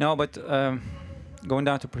 No, but going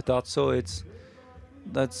down to Predazzo,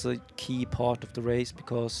 that's a key part of the race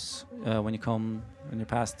because when you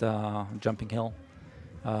pass the jumping hill,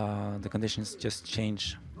 the conditions just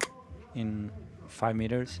change in 5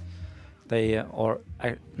 meters.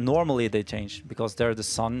 Normally they change because there the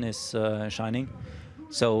sun is shining.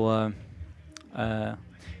 So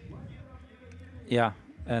yeah,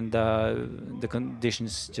 and the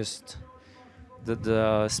conditions just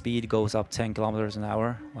the speed goes up 10 kilometers an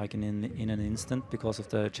hour, like in an instant, because of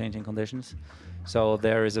the changing conditions. So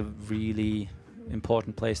there is a really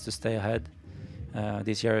important place to stay ahead.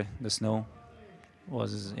 This year the snow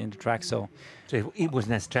was in the track, so it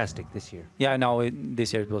wasn't as drastic this year. yeah, no,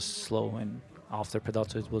 this year it was slow, and after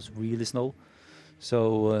Predazzo it was really slow.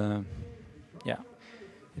 So yeah,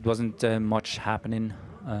 it wasn't much happening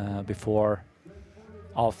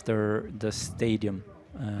after the stadium,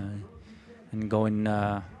 and going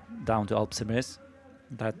down to Alpe d'Huez.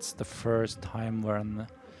 That's the first time when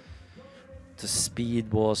the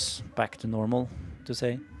speed was back to normal, to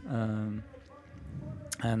say.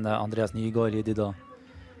 And Andreas Nygaard, he did a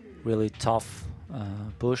really tough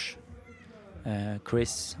push. I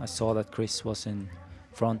saw that Chris was in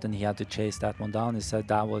front and he had to chase that one down. He said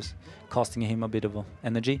that was costing him a bit of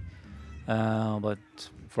energy. But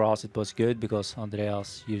for us it was good because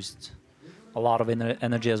Andreas used a lot of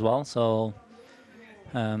energy as well. So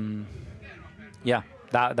yeah,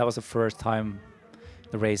 that was the first time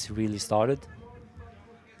the race really started.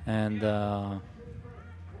 And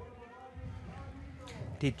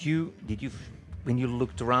did you when you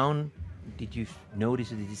looked around, did you notice,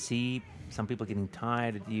 did you see some people getting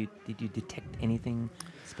tired? Did you detect anything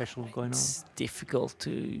special going on? It's difficult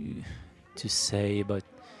to say, but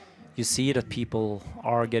you see that people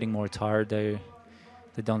are getting more tired. They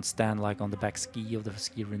don't stand like on the back ski of the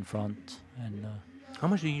skier in front. And how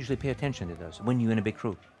much do you usually pay attention to those when you're in a big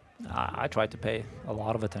group? I try to pay a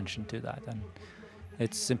lot of attention to that, and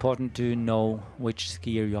it's important to know which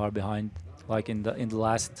skier you are behind. Like in the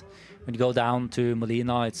last, when you go down to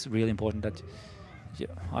Molina, it's really important that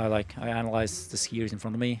I analyze the skiers in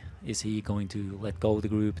front of me. Is he going to let go of the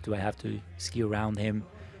group? Do I have to ski around him,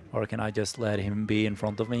 or can I just let him be in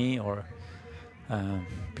front of me? Or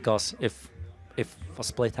because if a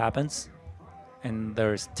split happens and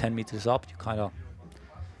there's 10 meters up, you kind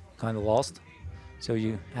of lost. So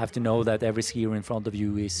you have to know that every skier in front of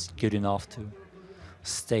you is good enough to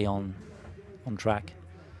stay on track.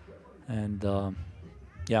 And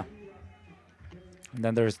yeah. And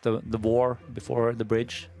then there's the war before the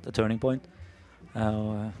bridge, the turning point.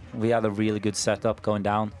 We had a really good setup going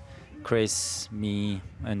down. Chris, me,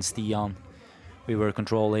 and Stian, we were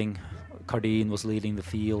controlling. Cardin was leading the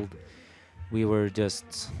field. We were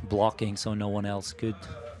just blocking so no one else could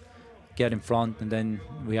get in front. And then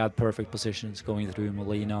we had perfect positions going through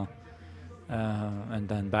Molina, and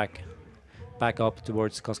then back up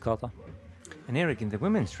towards Cascata. And Eric, in the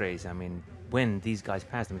women's race, I mean, when these guys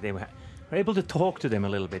passed them, they were able to talk to them a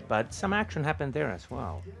little bit, but some action happened there as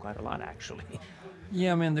well. Quite a lot, actually.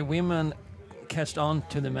 Yeah, I mean, the women catched on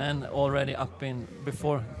to the men already up in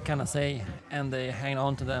before Canacey, and they hang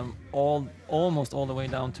on to them almost all the way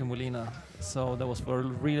down to Molina. So that was for a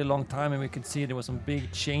really long time, and we could see there were some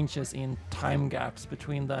big changes in time gaps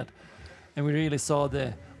between that. And we really saw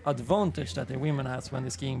the advantage that the women has when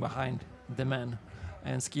they're skiing behind the men.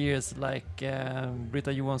 And skiers like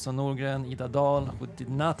Britta Johansson Norgren, Ida Dahl, who did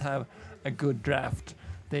not have a good draft,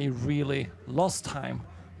 they really lost time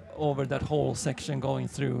over that whole section going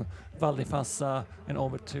through Val di Fassa and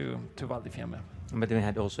over to Val di Fiemme. But then we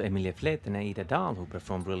had also Emilie Flet and Ida Dahl, who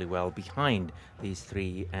performed really well behind these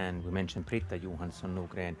three. And we mentioned Britta Johansson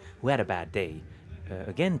Norgren, who had a bad day.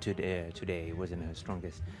 Again today wasn't her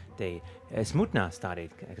strongest day. Katarina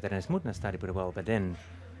Smutna started pretty well, but then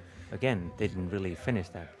again, they didn't really finish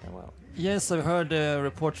that well. Yes, I heard a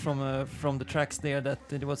report from the tracks there that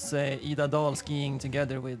it was Ida Dahl skiing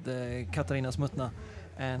together with Katarina Smutna,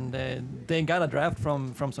 and they got a draft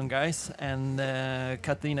from some guys, and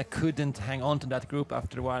Katarina couldn't hang on to that group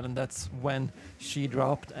after a while, and that's when she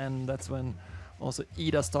dropped, and that's when also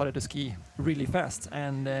Ida started to ski really fast,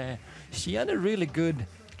 and she had a really good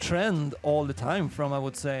trend all the time from, I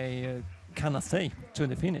would say, Canacey to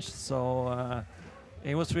the finish. So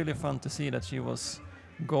it was really fun to see that she was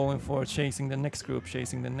going for chasing the next group,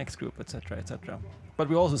 etc., etc. But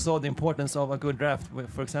we also saw the importance of a good draft.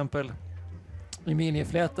 For example, Emilie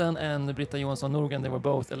Fleten and Britta Johansson Norgren, they were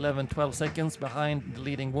both 11-12 seconds behind the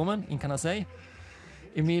leading woman in Canasei.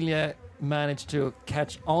 Emilie managed to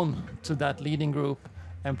catch on to that leading group,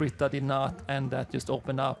 and Britta did not, and that just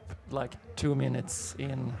opened up like 2 minutes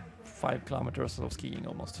in 5 kilometers of skiing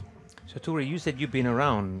almost. So Ture, you said you've been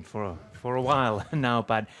around for a while now,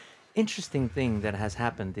 but interesting thing that has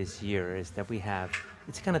happened this year is that we have,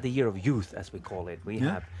 it's kind of the year of youth, as we call it. We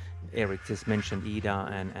have, Eric just mentioned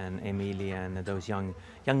Ida and Emilia and those young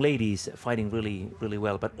ladies fighting really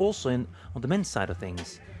well, but also on the men's side of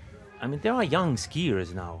things. I mean, there are young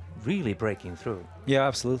skiers now really breaking through. Yeah,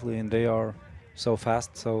 absolutely, and they are so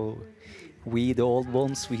fast. So we, the old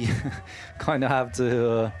ones, we kind of have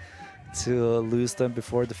to lose them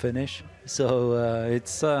before the finish. So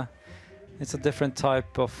it's a different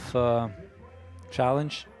type of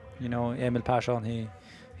challenge. You know, Emil Persson,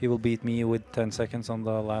 he will beat me with 10 seconds on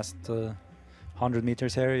the last 100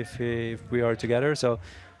 meters here if we are together. So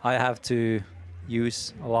I have to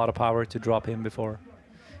use a lot of power to drop him before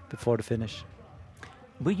the finish.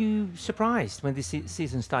 Were you surprised when the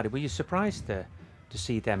season started? Were you surprised to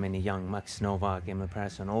see that many young Max Novak, Emil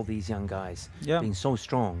Persson, all these young guys being so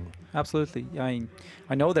strong? Absolutely.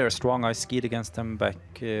 I know they're strong. I skied against them back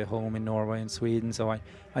home in Norway and Sweden, so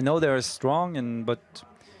I know they're strong. But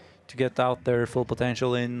to get out their full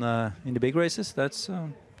potential in the big races, that's a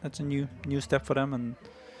new step for them, and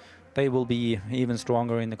they will be even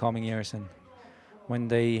stronger in the coming years. And when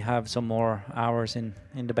they have some more hours in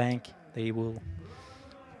the bank, they will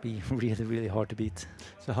be really hard to beat.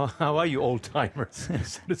 So how are you old timers,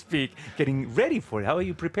 so to speak, getting ready for it? How are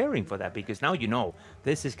you preparing for that? Because now you know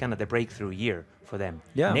this is kind of the breakthrough year for them.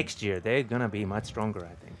 Yeah. Next year they're gonna be much stronger,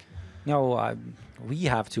 I think. No, we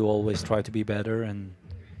have to always try to be better, and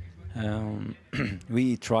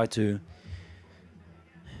we try to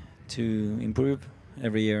improve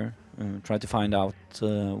every year. Try to find out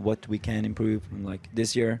what we can improve. And like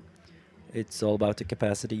this year, it's all about the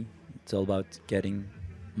capacity. It's all about getting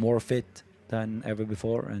more fit than ever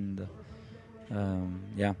before, and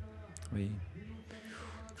we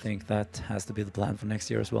think that has to be the plan for next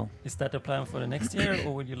year as well. Is that the plan for the next year,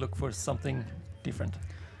 or will you look for something different?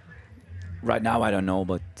 Right now, I don't know,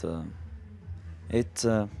 but it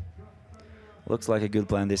looks like a good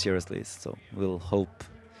plan this year at least. So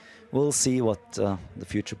we'll see what the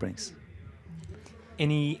future brings.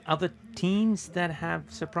 Any other teams that have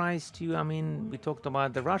surprised you? I mean, we talked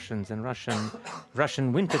about the Russians and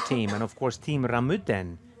Russian winter team, and of course Team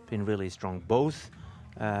Ramuten been really strong, both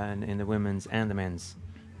in the women's and the men's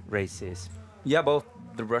races. Yeah, both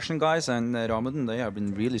the Russian guys and Ramuten, they have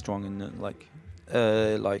been really strong in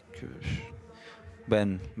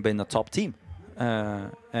been a top team,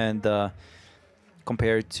 and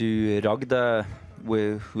compared to Ragda,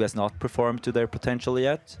 who has not performed to their potential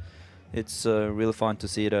yet. It's really fun to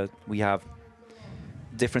see that we have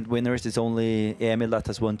different winners. It's only Emil that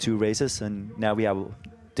has won 2 races, and now we have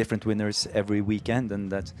different winners every weekend,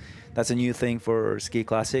 and that's a new thing for Ski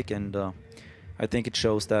Classic. And I think it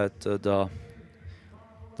shows that the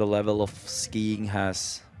level of skiing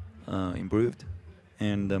has improved,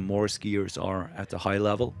 and more skiers are at a high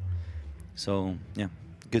level. So yeah,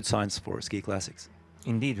 good signs for Ski Classics.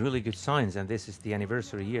 Indeed, really good signs, and this is the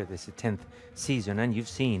anniversary year. This is the 10th season, and you've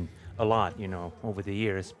seen a lot, you know, over the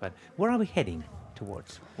years. But where are we heading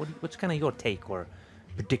towards? What's kind of your take or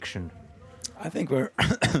prediction? I think we're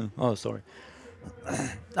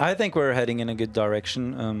I think we're heading in a good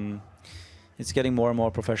direction. It's getting more and more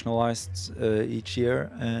professionalized each year,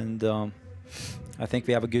 and I think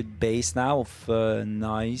we have a good base now of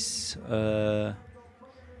nice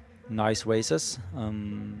races.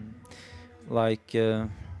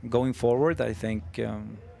 Going forward, I think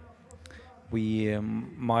we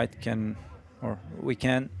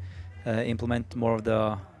can implement more of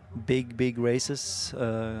the big races.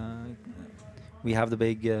 We have the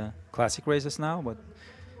big classic races now, but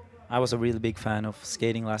I was a really big fan of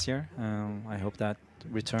skating last year. I hope that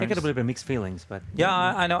returns. I get a little bit of mixed feelings, but yeah,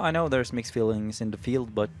 I know there's mixed feelings in the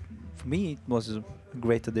field, but for me it was a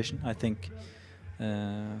great addition. I think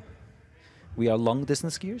we are long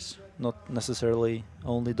distance skiers, not necessarily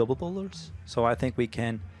only double polers. So I think we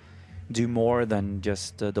can do more than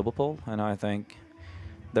just double pole, and I think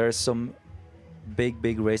there's some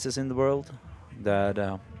big races in the world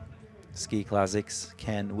that Ski Classics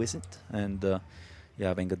can visit, and you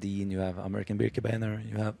have Engadin, you have American Birkebeiner,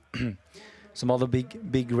 you have some other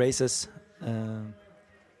big races. I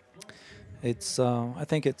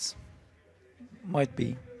think it's might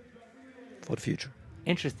be for the future.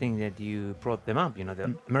 interesting that you brought them up, you know,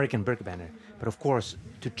 the American Birkebeiner. But of course,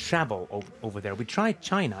 to travel over there, we tried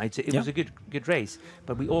China. It was a good race,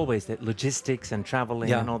 but we always the logistics and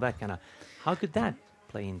traveling and all that kind of. How could that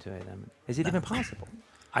play into it? I mean, is it even possible?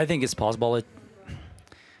 I think it's possible.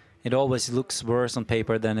 It always looks worse on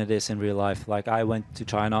paper than it is in real life. Like I went to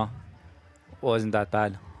China, wasn't that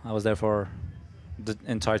bad. I was there for the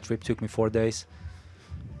entire trip. Took me 4 days.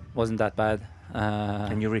 Wasn't that bad.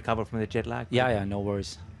 Can you recover from the jet lag? Yeah, no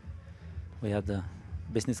worries. We had the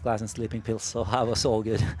business class and sleeping pills, so I was all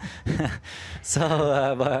good. So,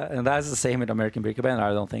 and that's the same with American Birkebeiner.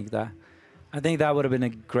 I don't think that. I think that would have been a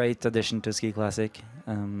great addition to Ski Classic.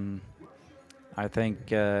 I think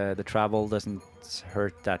the travel doesn't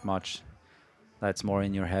hurt that much. That's more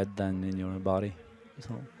in your head than in your body.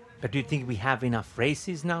 So. But do you think we have enough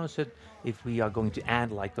races now? So if we are going to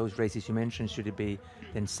add like those races you mentioned, should it be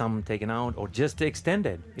then some taken out or just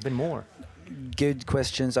extended even more? Good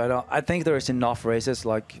questions. I think there's enough races.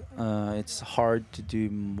 Like it's hard to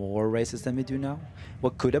do more races than we do now.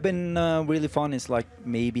 What could have been really fun is like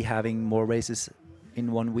maybe having more races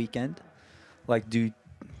in one weekend. Like do,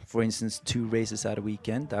 for instance, 2 races at a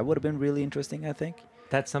weekend. That would have been really interesting, I think.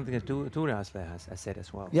 That's something that Ture Asle has said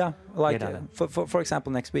as well. Yeah, like Yeah, for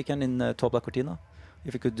example, next weekend in Toblach Cortina,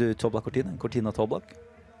 if we could do Toblach Cortina and Cortina Toblach,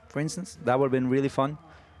 for instance, that would have been really fun.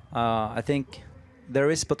 I think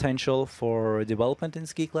there is potential for development in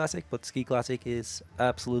Ski Classic, but Ski Classic is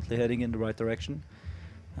absolutely heading in the right direction.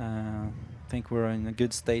 I think we're in a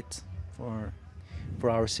good state for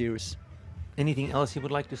our series. Anything else you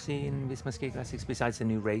would like to see in Visma Ski Classics besides the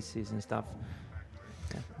new races and stuff?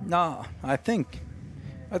 No, I think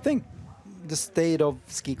the state of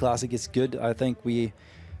Ski Classic is good. I think we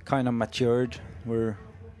kind of matured. We're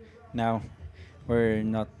not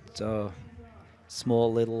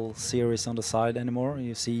small little series on the side anymore.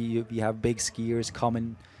 You see, we have big skiers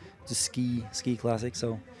coming to Ski Classic,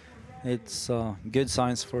 so it's good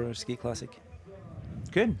signs for Ski Classic.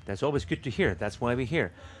 Good. That's always good to hear. That's why we're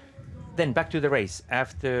here. Then back to the race.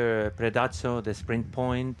 After Predazzo, the sprint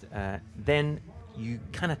point, then you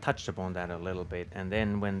kind of touched upon that a little bit, and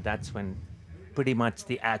then that's when pretty much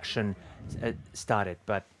the action started.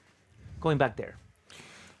 But going back there.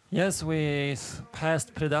 Yes, we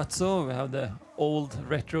passed Predazzo. We have the old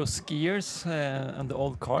retro skiers and the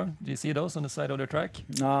old car. Do you see those on the side of the track?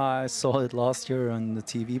 No, I saw it last year on the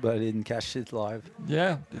TV, but I didn't catch it live.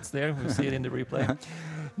 Yeah, it's there. We see it in the replay.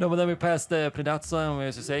 No, but then we passed Predazzo, and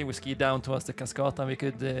as you say, we skied down towards the Cascata, and we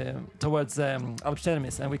could towards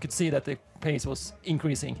Alpstermis, and we could see that the pace was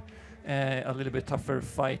increasing. A little bit tougher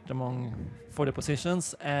fight for the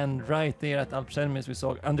positions, and right there at Alpstermis we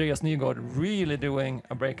saw Andreas Nygård really doing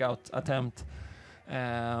a breakout attempt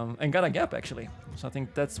and got a gap actually. So I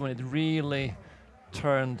think that's when it really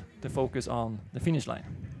turned the focus on the finish line.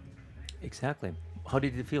 Exactly. How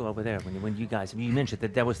did it feel over there when you guys? You mentioned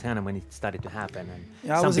that was kind of when it started to happen,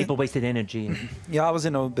 and some people wasted energy. Yeah, I was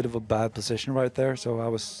in a bit of a bad position right there, so I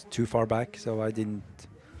was too far back, so I didn't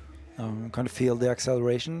kind of feel the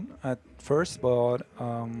acceleration at first, but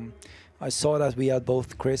I saw that we had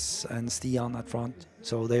both Chris and Stian at front,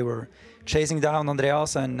 so they were chasing down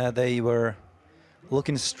Andreas, and they were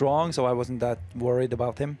looking strong, so I wasn't that worried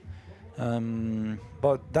about him.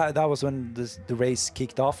 But that was when the race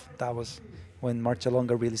kicked off. That was when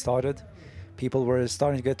Marcialonga really started. People were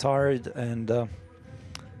starting to get tired, and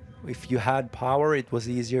if you had power, it was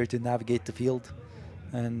easier to navigate the field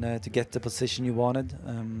and to get the position you wanted.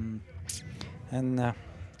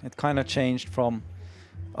 It kind of changed from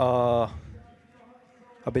a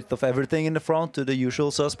bit of everything in the front to the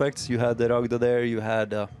usual suspects. You had the Ragda there, you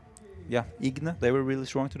had Igne. They were really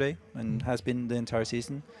strong today and has been the entire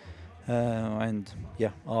season. And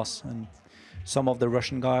us and some of the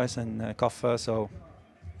Russian guys and Kaffa. So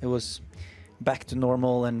it was back to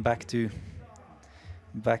normal and back to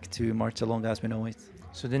Marcialonga as we know it.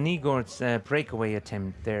 So the Nygård's breakaway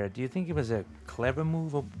attempt there, do you think it was a clever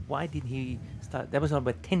move, or why did he start? That was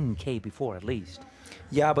about 10k before at least.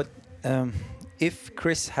 Yeah, but if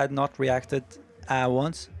Chris had not reacted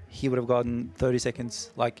once, he would have gotten 30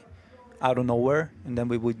 seconds like out of nowhere, and then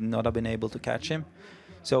we would not have been able to catch him.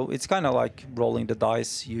 So it's kind of like rolling the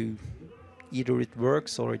dice. Either it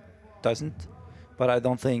works or it doesn't. But I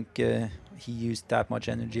don't think he used that much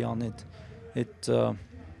energy on it. It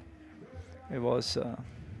was.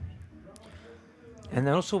 And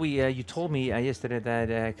then also, you told me yesterday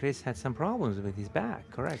that Chris had some problems with his back,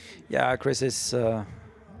 correct? Yeah, Chris is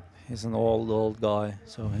he's an old guy,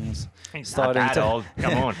 so he's starting not that old.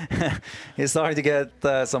 Come on. He's starting to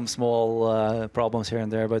get some small problems here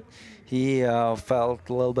and there, but he felt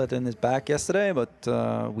a little bit in his back yesterday.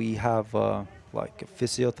 But we have like a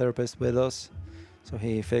physiotherapist with us, so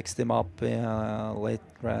he fixed him up late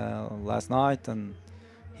last night, and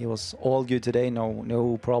he was all good today.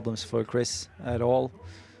 No problems for Chris at all.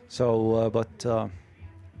 So,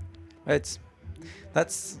 it's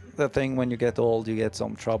that's the thing. When you get old, you get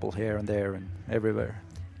some trouble here and there and everywhere.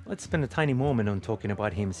 Let's spend a tiny moment on talking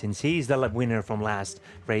about him, since he's the winner from last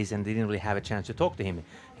race and didn't really have a chance to talk to him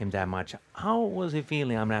that much. How was he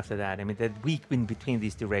feeling after that? I mean, that week in between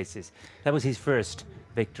these two races, that was his first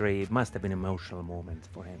victory. It must have been an emotional moment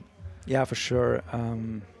for him. Yeah, for sure.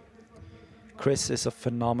 Chris is a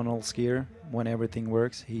phenomenal skier when everything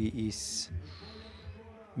works. He is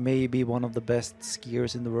maybe one of the best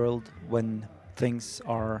skiers in the world when things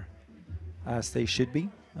are as they should be.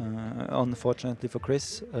 Unfortunately for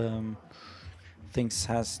Chris, things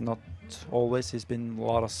has not always. He's been a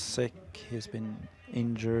lot of sick. He's been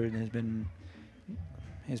injured.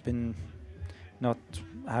 He's been not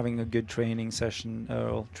having a good training session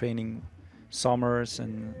or training summers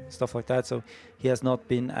and stuff like that. So he has not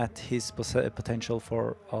been at his potential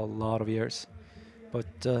for a lot of years. But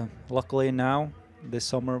luckily now, this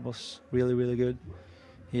summer was really, really good.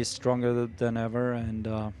 He's stronger than ever, and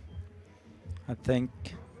I think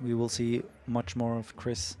we will see much more of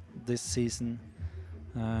Chris this season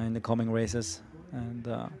in the coming races. And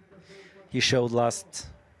he showed last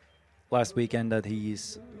weekend that he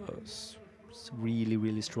is a really,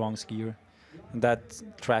 really strong skier. And that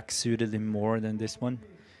track suited him more than this one.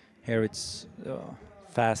 Here it's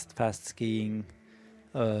fast skiing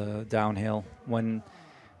downhill. When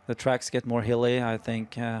the tracks get more hilly, I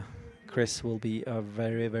think Chris will be a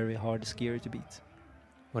very, very hard skier to beat.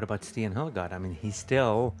 What about Stian Helgard? I mean, he's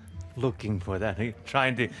still looking for that,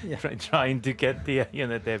 trying to get the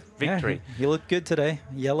the victory. Yeah, he looked good today.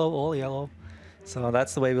 All yellow. So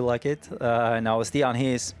that's the way we like it. Now Stian,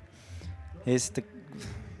 he's the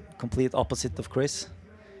complete opposite of Chris.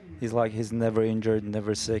 He's never injured,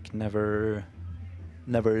 never sick, never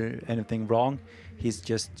anything wrong. He's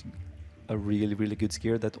just a really, really good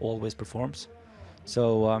skier that always performs.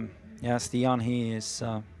 So Stian, he is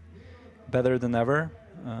better than ever.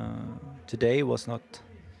 Today was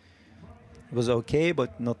okay,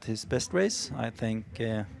 but not his best race. I think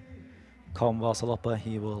come Vasaloppet,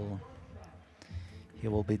 he will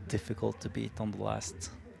be difficult to beat on the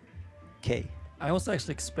last K. I was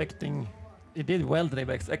actually expecting, he did well today,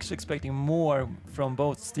 but actually expecting more from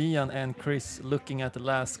both Stian and Chris looking at the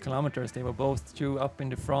last kilometers. They were both two up in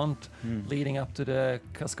the front, leading up to the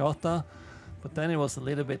Cascata. But then it was a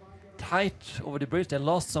little bit tight over the bridge. They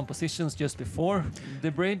lost some positions just before the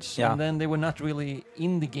bridge, and then they were not really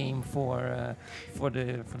in the game for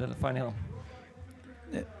the final.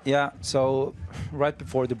 Yeah, so right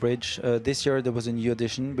before the bridge, this year there was a new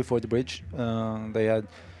addition before the bridge. They had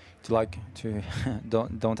to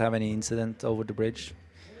don't have any incident over the bridge.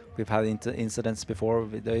 We've had incidents before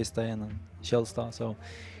with Øystein and Kjølstad, so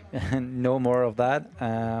no more of that.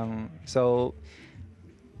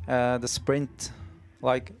 The sprint,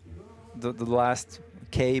 like the last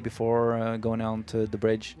K before going on to the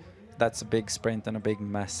bridge, that's a big sprint and a big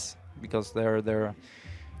mess, because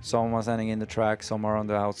some are standing in the track, some are on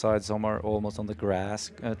the outside, some are almost on the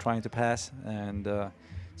grass trying to pass, and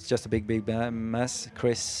it's just a big mess.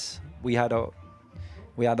 Chris, we had a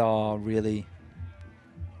really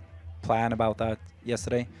plan about that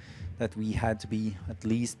yesterday, that we had to be at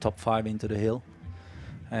least top 5 into the hill,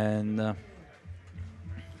 and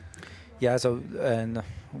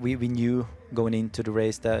we knew going into the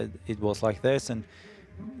race that it was like this, and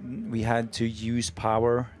we had to use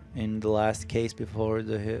power in the last case before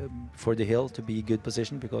the hill to be a good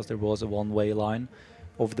position, because there was a one-way line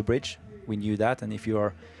over the bridge. We knew that, and if you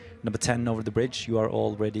are number 10 over the bridge, you are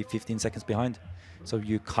already 15 seconds behind, so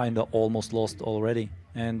you kind of almost lost already.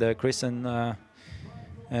 And Chris and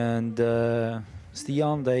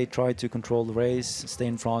Stian, they tried to control the race, stay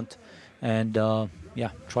in front, and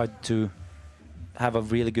tried to have a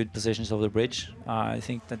really good positions over the bridge. I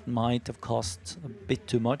think that might have cost a bit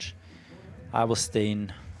too much. I was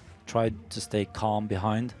tried to stay calm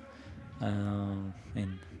behind in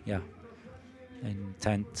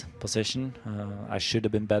 10th position. I should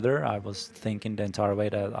have been better. I was thinking the entire way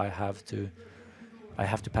that I have to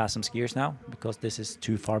pass some skiers now, because this is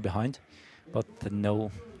too far behind, but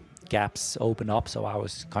no gaps open up, so I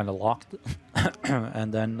was kind of locked.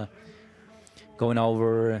 And then going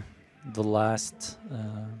over the last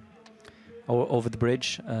over the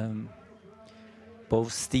bridge, both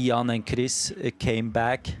Stian and Chris came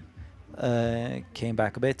back a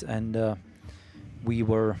bit, and we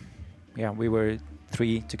were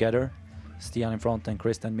 3 together, Stian in front and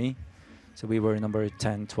Chris and me, so we were number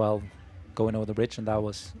 10, 12 going over the bridge, and that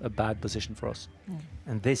was a bad position for us.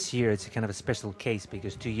 And this year it's kind of a special case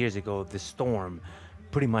because 2 years ago the storm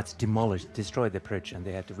pretty much destroyed the bridge, and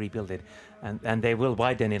they had to rebuild it. And they will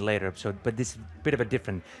widen it later. So, but this is a bit of a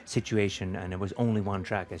different situation, and it was only one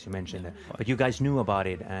track, as you mentioned. But you guys knew about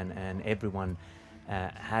it, and everyone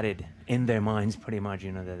had it in their minds pretty much,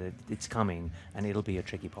 you know, that it's coming, and it'll be a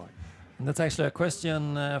tricky part. And that's actually a question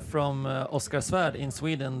from Oskar Svärd in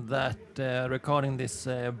Sweden that regarding this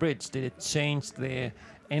bridge, did it change the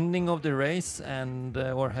ending of the race, and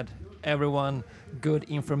or had everyone good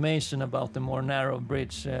information about the more narrow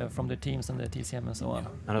bridge from the teams and the TCM and so on?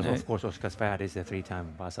 And also, of course, Oskar Svärd is a 3-time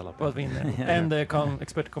Vasalopp. Well, been there. And the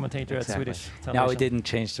expert commentator at Swedish television. No, it didn't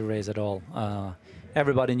change the race at all.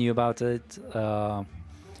 Everybody knew about it.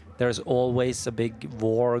 There's always a big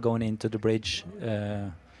war going into the bridge.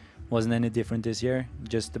 Wasn't any different this year,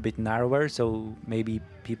 just a bit narrower, so maybe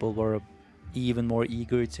people were even more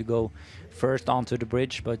eager to go first onto the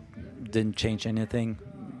bridge, but didn't change anything.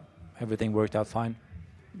 Everything worked out fine.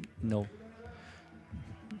 No,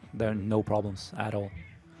 there are no problems at all.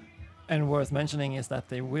 And worth mentioning is that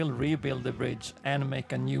they will rebuild the bridge and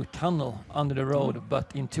make a new tunnel under the road, but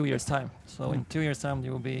in 2 years' time. So in 2 years' time,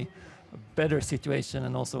 there will be a better situation,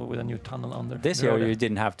 and also with a new tunnel under This the year road. you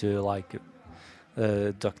didn't have to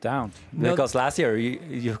duck down, No. because last year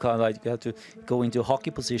you kind of like you had to go into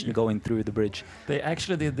hockey position going through the bridge. They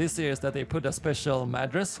actually did this year is that they put a special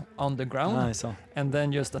mattress on the ground, I saw. and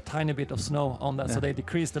then just a tiny bit of snow on that. So they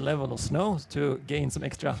decreased the level of snow to gain some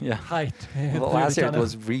extra height. Well, through last the year it tunnel.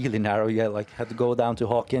 was really narrow. You had to go down to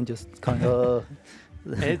hockey and just kind of.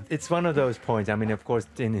 It's one of those points. I mean, of course,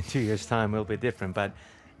 in 2 years' time will be different, but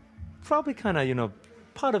probably kind of, you know,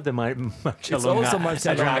 part of the Marcialonga also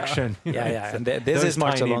Marcialonga. attraction. Yeah. And this Those is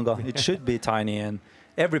Marcialonga. It should be tiny, and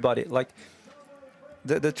everybody like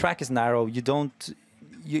the track is narrow. You don't.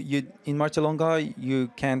 You in Marcialonga you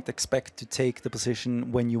can't expect to take the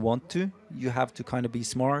position when you want to. You have to kind of be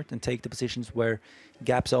smart and take the positions where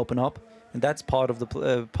gaps open up, and that's part of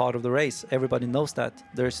the race. Everybody knows that.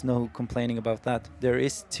 There's no complaining about that. There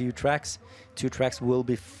is 2 tracks. 2 tracks will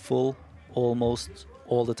be full almost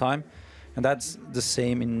all the time, and that's the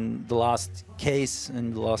same in the last case,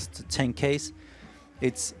 in the last 10 case.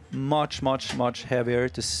 It's much heavier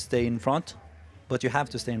to stay in front, but you have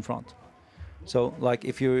to stay in front. So like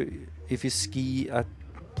if you ski at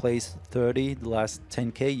place 30 the last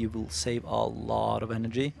 10k, you will save a lot of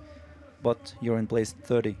energy, but you're in place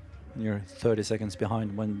 30 and you're 30 seconds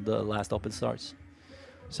behind when the last uphill starts.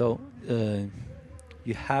 So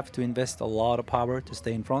you have to invest a lot of power to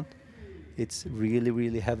stay in front. It's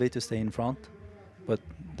really heavy to stay in front, but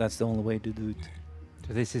that's the only way to do it.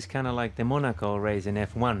 So this is kind of like the Monaco race in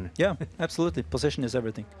F1. Yeah, absolutely. Position is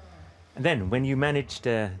everything. And then when you managed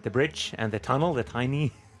the bridge and the tunnel, the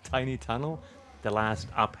tiny tunnel, the last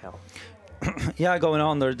uphill. Yeah, going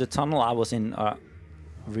under the tunnel, I was in a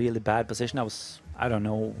really bad position. I don't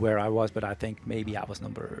know where I was, but I think maybe I was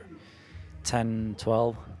number 10,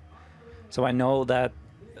 12. So I know that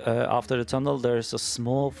after the tunnel, there's a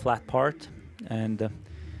small flat part, and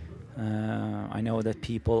I know that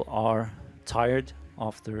people are tired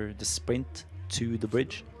after the sprint to the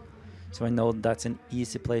bridge. So I know that's an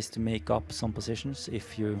easy place to make up some positions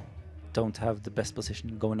if you don't have the best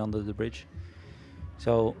position going under the bridge.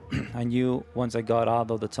 So I knew once I got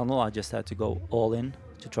out of the tunnel, I just had to go all in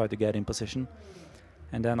to try to get in position.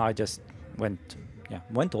 And then I just went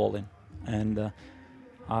all in. And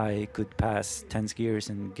I could pass 10 skiers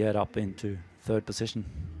and get up into 3rd position.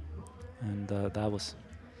 And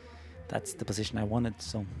that's the position I wanted.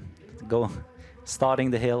 So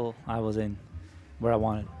starting the hill, I was in where I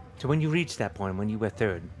wanted. So when you reached that point, when you were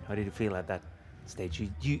 3rd, how did you feel at that stage?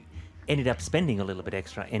 You ended up spending a little bit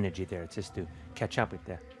extra energy there just to catch up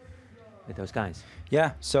with those guys.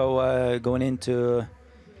 Yeah. So going into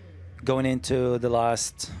the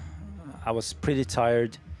last, I was pretty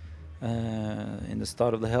tired in the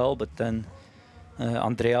start of the hill, but then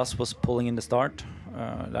Andreas was pulling in the start.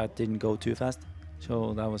 That didn't go too fast,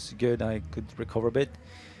 so that was good. I could recover a bit.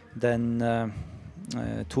 Then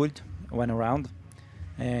Tord went around,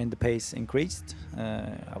 and the pace increased.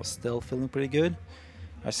 I was still feeling pretty good.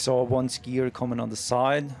 I saw one skier coming on the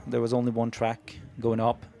side. There was only one track going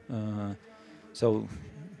up, so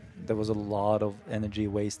there was a lot of energy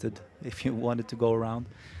wasted if you wanted to go around.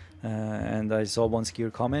 And I saw one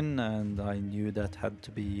skier coming, and I knew that had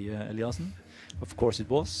to be Eliassen. Of course it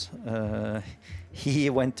was. He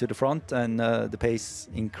went to the front, and the pace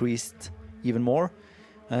increased even more.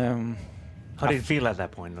 How did it feel at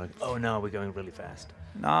that point? Like, oh no, we're going really fast.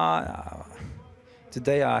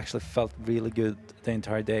 Today I actually felt really good the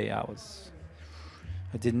entire day.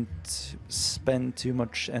 I didn't spend too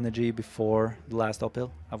much energy before the last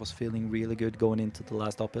uphill. I was feeling really good going into the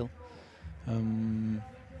last uphill.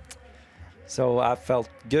 So I felt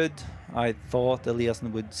good. I thought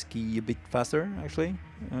Eliassen would ski a bit faster actually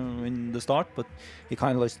in the start, but he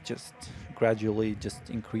kind of just gradually just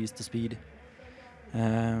increased the speed.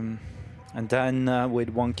 And then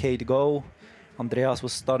with 1K to go, Andreas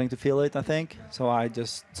was starting to feel it, I think. So I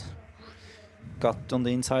just got on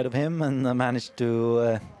the inside of him and managed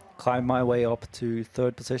to climb my way up to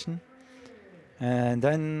third position. And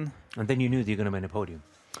then you knew that you're going to win a podium.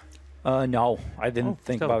 no, I didn't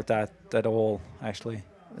think so- about that at all, actually.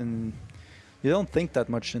 And you don't think that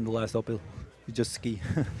much in the last uphill. You just ski.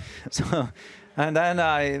 So, and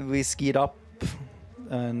then we skied up,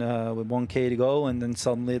 and with 1K to go, and then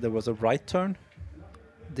suddenly there was a right turn.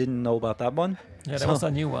 Didn't know about that one. Yeah, that So- was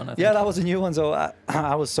a new one. I think. Yeah, that was a new one. So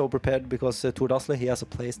I was so prepared because Tour d'Asle, he has a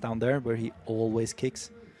place down there where he always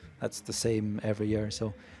kicks. That's the same every year.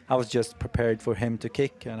 So I was just prepared for him to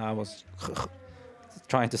kick, and I was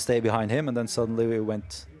trying to stay behind him. And then suddenly we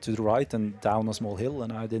went to the right and down a small hill,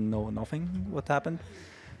 and I didn't know nothing what happened.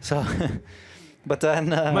 So, but then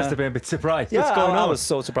Must have been a bit surprised. yeah, What's going I on? was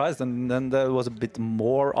so surprised, and then there was a bit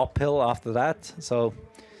more uphill after that. So,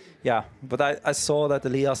 yeah, but I saw that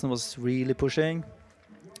Eliassen was really pushing,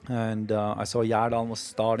 and I saw Gjerdalen was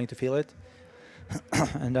starting to feel it.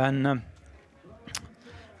 And then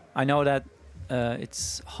I know that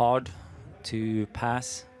it's hard to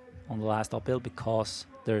pass on the last uphill because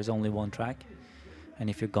there is only one track, and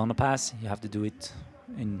if you're gonna pass, you have to do it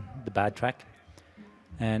in the bad track.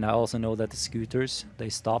 And I also know that the scooters, they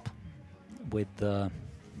stop with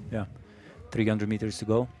 300 meters to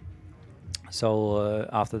go. So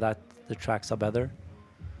after that, the tracks are better.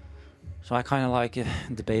 So I kind of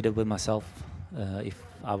debated with myself if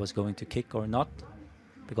I was going to kick or not,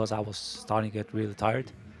 because I was starting to get really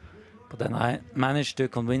tired. But then I managed to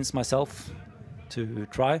convince myself to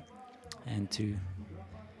try and to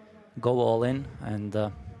go all in.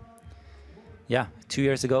 And 2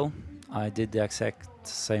 years ago, I did the exact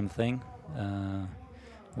same thing.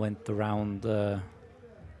 Went around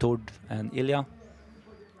Tord and Ilya.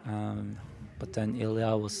 But then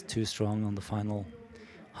Ilya was too strong on the final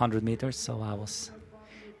 100 meters, so I was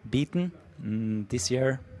beaten. This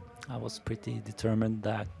year, I was pretty determined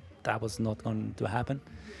that that was not going to happen.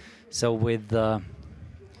 So with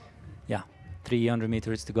 300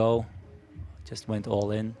 meters to go, just went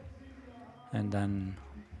all in, and then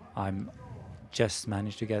I'm just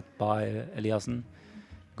managed to get by Eliassen,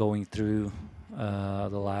 going through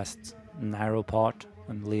the last narrow part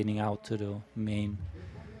and leading out to the main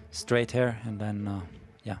straight here, and then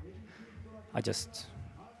I just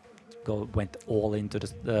went all into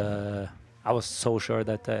the. I was so sure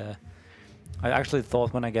that I actually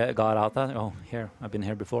thought when I got out that I've been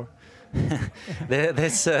here before.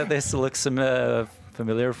 This looks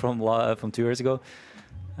familiar from 2 years ago,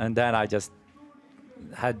 and then I just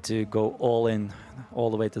had to go all in, all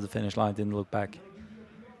the way to the finish line. Didn't look back,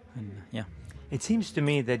 and It seems to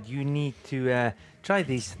me that you need to try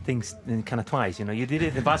these things kind of twice. You know, you did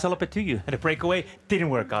it in Vasaloppet too. You had a breakaway, didn't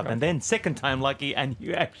work out, and then second time lucky, and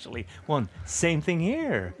you actually won. Same thing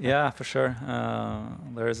here. Yeah, for sure.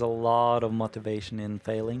 There is a lot of motivation in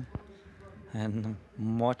failing, and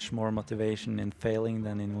much more motivation in failing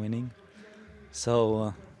than in winning.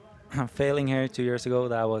 So, failing here 2 years ago,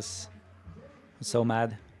 that was so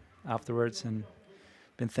mad afterwards, and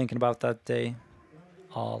been thinking about that day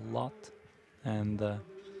a lot. And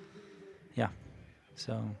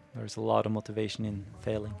so there's a lot of motivation in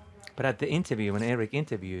failing. But at the interview, when Eric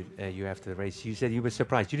interviewed you after the race, you said you were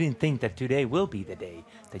surprised. You didn't think that today will be the day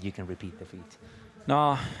that you can repeat the feat.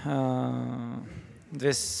 No,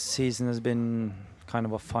 this season has been kind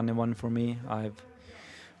of a funny one for me. I've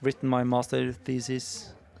written my master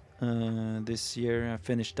thesis this year. I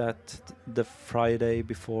finished that the Friday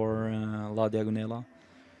before La Diagonela.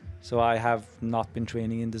 So I have not been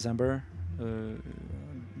training in December.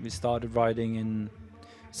 We started riding in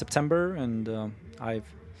September, and I've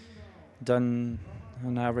done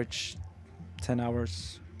an average 10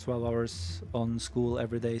 hours, 12 hours on school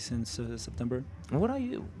every day since September. And what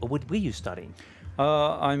were you studying?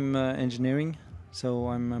 I'm engineering, so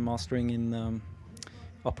I'm mastering in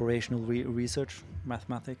operational research,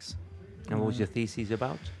 mathematics. And what was your thesis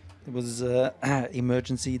about? It was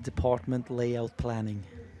emergency department layout planning.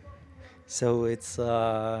 So it's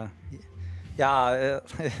Can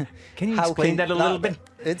you explain that a little bit?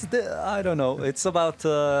 It's I don't know. It's about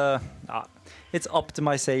it's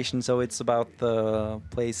optimization. So it's about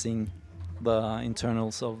placing the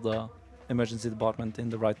internals of the emergency department in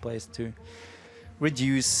the right place to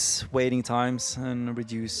reduce waiting times and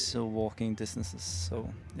reduce walking distances. So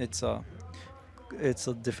it's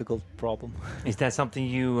a difficult problem. Is that something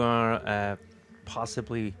you are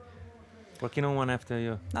possibly working on one after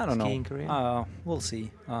your I don't skiing know. career? We'll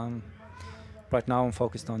see. Right now I'm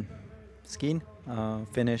focused on skiing.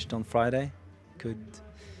 Finished on Friday. Could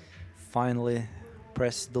finally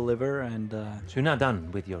press deliver and So you're not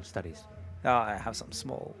done with your studies? I have some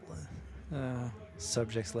small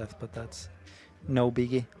subjects left, but that's no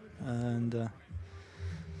biggie. And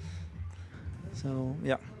so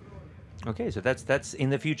yeah. Okay, so that's in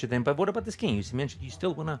the future then. But what about the skiing? You mentioned you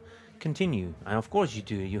still want to continue, and of course you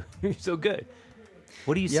do. You're so good.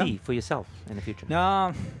 What do you Yeah. see for yourself in the future?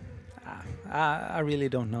 No, I really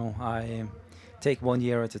don't know. I take 1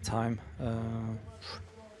 year at a time.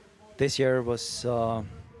 This year was a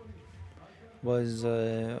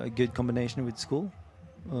good combination with school.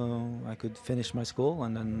 I could finish my school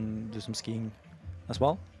and then do some skiing as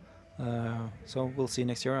well. So we'll see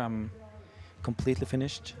next year. I'm completely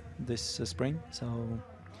finished this spring. So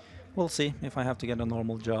we'll see if I have to get a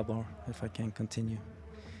normal job or if I can continue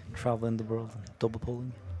traveling the world and double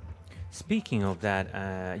pulling. Speaking of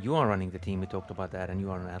that, you are running the team. We talked about that, and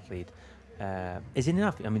you are an athlete. Is it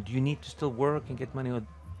enough? I mean, do you need to still work and get money, or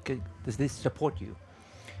does this support you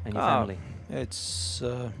and your family? It's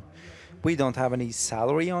we don't have any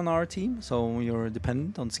salary on our team, so you're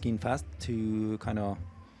dependent on Skiing Fast to kind of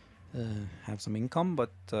have some income.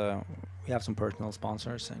 But we have some personal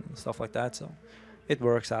sponsors and stuff like that, so it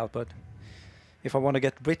works out. But if I want to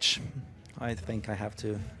get rich, I think I have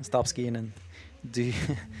to stop skiing and do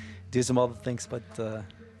do some other things. But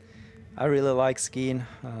I really like skiing.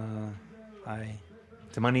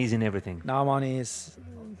 The money is in everything. Now money is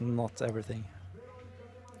not everything.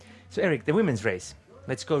 So Eric, the women's race.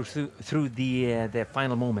 Let's go through the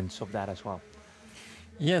final moments of that as well.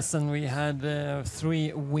 Yes, and we had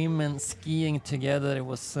 3 women skiing together. It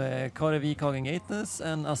was Kari Wikhagen Gates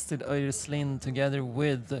and Astrid Øyreslind together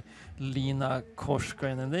with Lina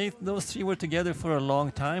Korsgren. And those 3 were together for a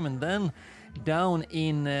long time. And then down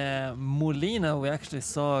in Molina, we actually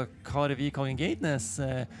saw Kari Wikhagen Gates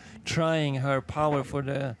trying her power for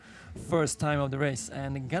the first time of the race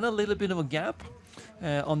and got a little bit of a gap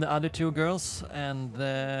on the other 2 girls. And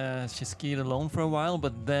she skied alone for a while,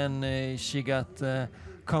 but then she got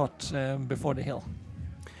caught before the hill.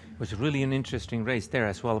 It was really an interesting race there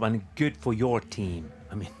as well, and good for your team.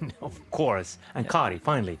 I mean, of course. And Kari,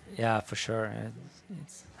 finally. Yeah, for sure.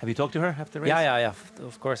 It's Have you talked to her after the race? yeah.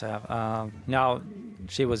 Of course I have. Now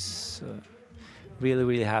she was really,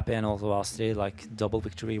 really happy, and also Astrid, like double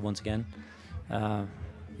victory once again.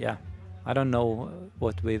 Yeah, I don't know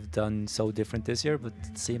what we've done so different this year, but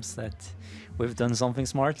it seems that we've done something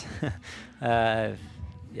smart.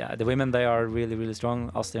 Yeah, the women, they are really, really strong.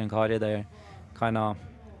 Astrid and Kari, they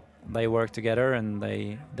work together, and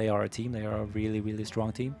they are a team. They are a really, really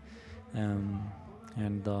strong team.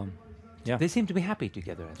 Yeah. They seem to be happy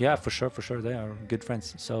together. Yeah, for sure. They are good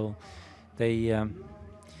friends. So they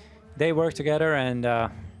work together, and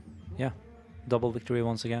yeah, double victory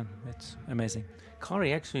once again. It's amazing.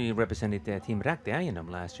 Kari actually represented the team Rakti Äijendom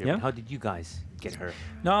last year. Yeah. But how did you guys get her?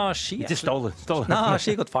 No, she You just stole her. No,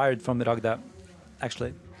 she got fired from Ragda,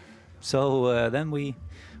 actually. So then we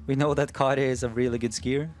know that Kari is a really good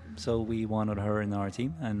skier, so we wanted her in our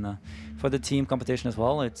team. And for the team competition as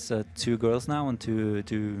well, it's 2 girls now and two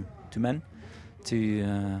men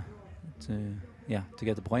to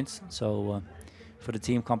get the points. So for the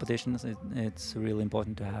team competitions, it's really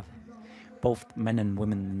important to have both men and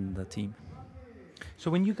women in the team. So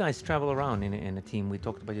when you guys travel around in a team, we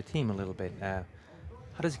talked about your team a little bit. How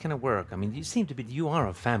does it kind of work? I mean, you are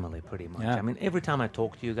a family pretty much. Yeah. I mean, every time I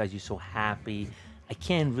talk to you guys, you're so happy. I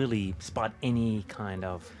can't really spot any kind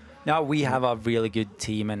of... Now we have a really good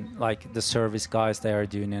team, and like the service guys, they are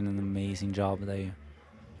doing an amazing job. They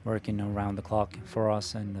working around the clock for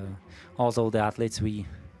us, and also the athletes. We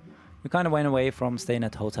kind of went away from staying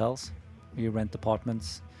at hotels. We rent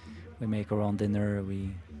apartments. We make our own dinner.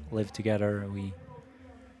 We live together.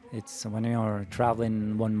 It's when you are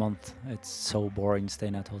traveling 1 month, it's so boring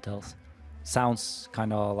staying at hotels. Sounds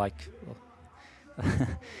kind of like a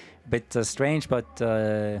bit strange, but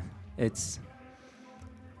it's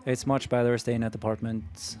much better staying at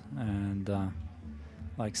apartments and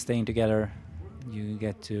like staying together. You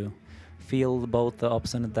get to feel both the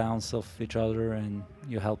ups and the downs of each other, and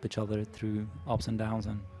you help each other through ups and downs,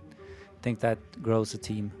 and I think that grows a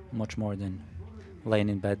team much more than laying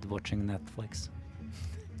in bed watching Netflix.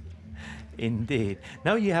 Indeed.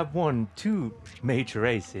 Now you have won 2 major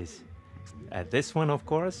races. This one, of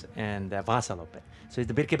course, and Vasaloppet. So is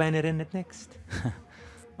the Birkebeiner in it next?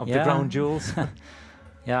 of the Yeah. crown jewels.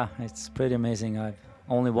 Yeah, it's pretty amazing. I've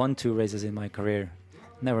only won 2 races in my career.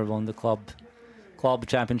 Never won the club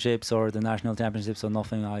championships or the national championships or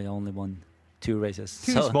nothing. I only won 2 races.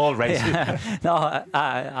 Two small races. Yeah. No,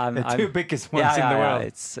 I'm The 2 biggest ones yeah, in the yeah, world.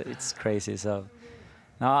 It's crazy. So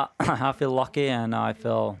no, I feel lucky, and I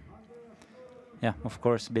feel, yeah, of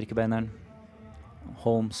course, Birkebeiner,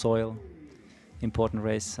 home soil, important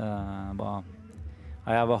race. But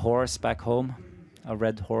I have a horse back home, a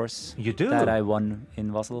red horse You do? that I won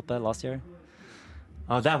in Vasaloppet last year.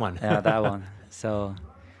 Oh, that one. Yeah, that one. So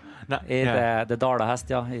No, yeah. the Dala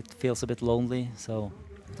Hestia, it feels a bit lonely. So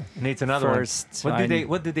Needs another first, one. I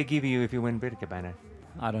What do they give you if you win Birkebeiner?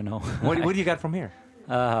 I don't know. What do you got from here?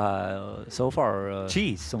 So far,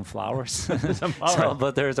 Cheese. some flowers. Some So, flowers.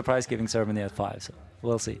 but there's a prize giving ceremony at 5, so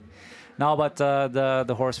we'll see. No, but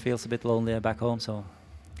the horse feels a bit lonely back home, so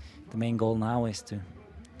the main goal now is to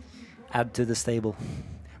add to the stable.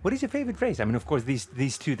 What is your favorite race? I mean, of course,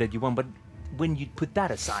 these 2 that you won, but when you put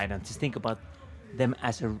that aside and just think about them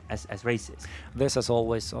as races, This has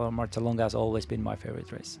always, Marcialonga has always been my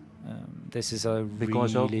favorite race. This is a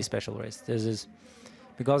Because of? really special race. This is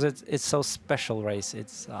because it's so special race.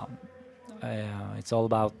 It's all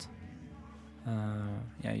about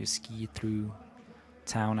you ski through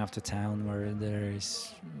town after town where there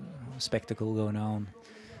is spectacle going on.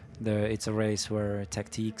 It's a race where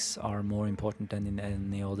tactics are more important than in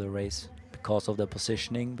any other race because of the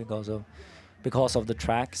positioning, because of the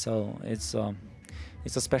track. So it's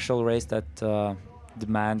a special race that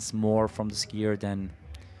demands more from the skier than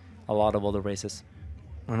a lot of other races.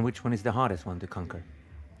 and which one is the hardest one to conquer?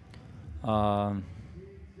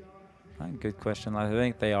 Good question. I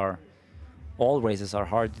think all races are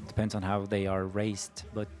hard. It depends on how they are raced.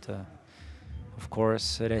 But of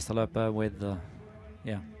course, Reistaløpet with the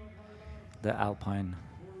alpine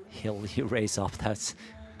hill you race up, that's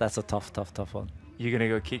a tough one. You're gonna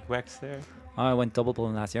go kick wax there? I went double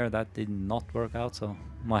pulling last year. That did not work out, so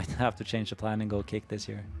might have to change the plan and go kick this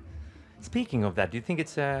year. Speaking of that, do you think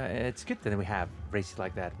it's good that we have races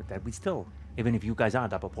like that? But that we still, even if you guys are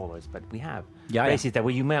double pollers, but we have races that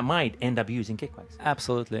where you might end up using kickbacks.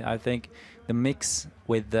 Absolutely. I think the mix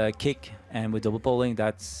with the kick and with double pulling,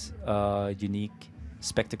 that's a unique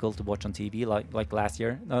spectacle to watch on TV. Like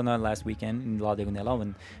last weekend in La Diagonela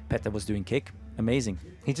when Petter was doing kick. Amazing.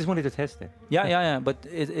 He just wanted to test it. Yeah. But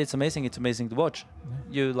it's amazing. It's amazing to watch.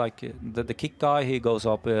 You like the kick guy. He goes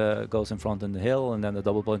up, goes in front on the hill, and then the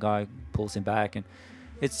double pull guy pulls him back, and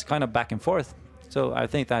it's kind of back and forth. So I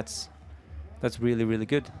think that's really, really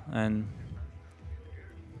good. And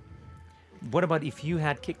What about if you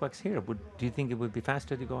had kickbacks here? Do you think it would be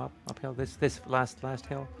faster to go uphill this last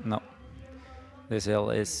hill? no, this hill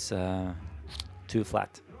is too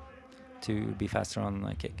flat to be faster on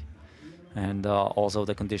a kick. And also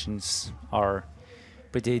the conditions are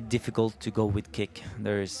pretty difficult to go with kick.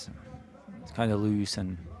 It's kind of loose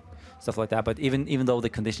and stuff like that. But even though the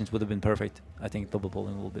conditions would have been perfect, I think double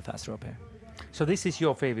pulling will be faster up here. So this is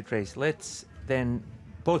your favorite race. Let's then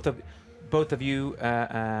both of you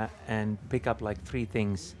and pick up like three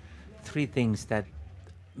things that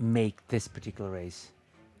make this particular race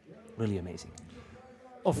really amazing.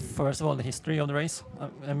 First of all, the history of the race.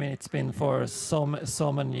 I mean, it's been for so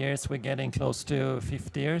many years. We're getting close to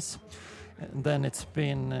 50 years. And then it's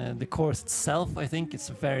been the course itself. I think it's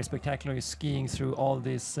very spectacular. You're skiing through all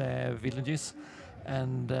these villages,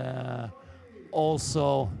 and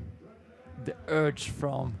also the urge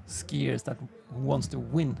from skiers that wants to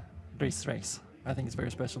win this race. I think it's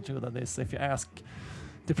very special too. That is, if you ask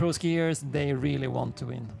the pro skiers, they really want to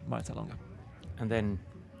win Marcialonga. And then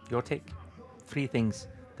your take. 3 things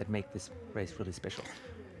that make this race really special.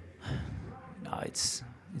 No, it's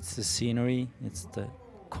the scenery, it's the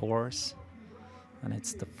course, and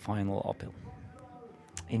it's the final uphill.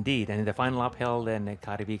 Indeed, and in the final uphill, then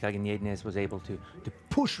Kari Vikagen was able to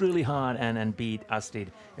push really hard and beat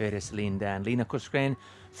Astrid Öreslind. And Lina Korsgren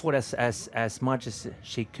fought as much as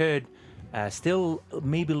she could. Still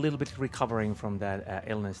maybe a little bit recovering from that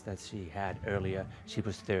illness that she had earlier. She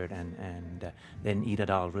was third, and then Ida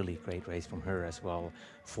Dahl, really great race from her as well.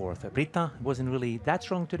 Fourth, Britta wasn't really that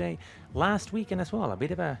strong today. Last weekend as well,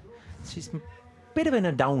 she's a bit of in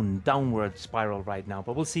a downward spiral right now,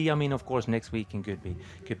 but we'll see. I mean, of course, next weekend could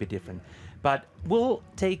be different. But we'll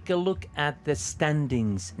take a look at the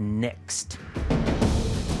standings next.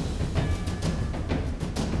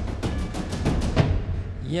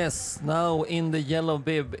 Yes, now in the yellow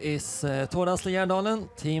bib is Tord Asle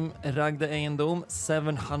Gjerdalen, Team Ragde Eiendom,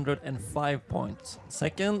 705 points.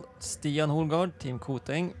 Second, Stian Holgaard, Team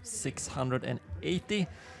Koteng, 680.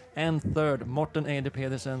 And third, Morten Eide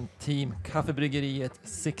Pedersen, Team Kaffebryggeriet,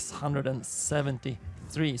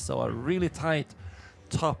 673. So a really tight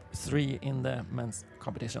top 3 in the men's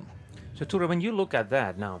competition. So Ture, when you look at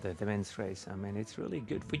that now, the men's race, I mean, it's really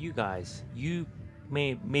good for you guys. You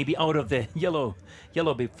may be out of the yellow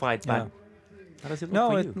bib fight, but Yeah. how does it look No,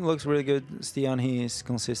 for it you? looks really good. Stian, he is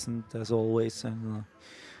consistent as always, and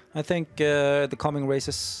I think the coming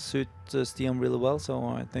races suit Stian really well. So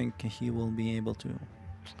I think he will be able to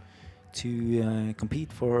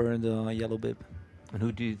compete for the yellow bib. And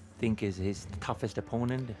who do you think is his toughest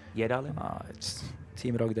opponent? Jedale? It's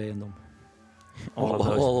Team Ragde and them. All of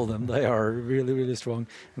those. All of them. They are really, really strong.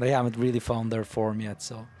 They haven't really found their form yet.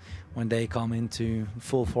 So when they come into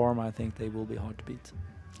full form, I think they will be hard to beat.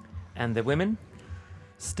 And the women?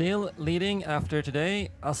 Still leading after today,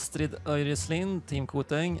 Astrid Øyreslind, Team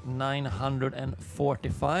Koteng,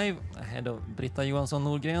 945, ahead of Britta Johansson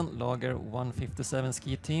Nordgren, Lager 157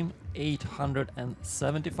 ski team,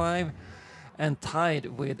 875, and tied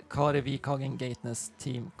with Kari Vikhagen Gateness,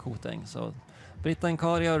 Team Koteng. So Britta and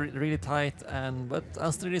Kari are really tight, but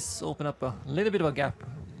Astrid is open up a little bit of a gap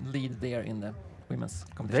lead there in the women's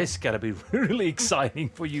competition. This gotta be really exciting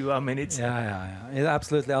for you. I mean, it's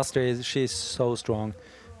Absolutely. Astrid, she's so strong.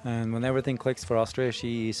 And when everything clicks for Astrid,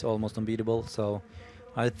 she is almost unbeatable. So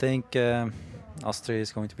I think Astrid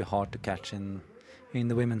is going to be hard to catch in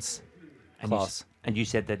the women's class. And you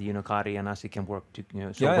said that Kari and Astrid can work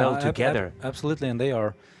together. Absolutely, and they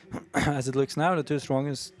are, as it looks now, the 2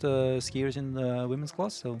 strongest skiers in the women's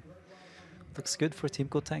class. So looks good for Team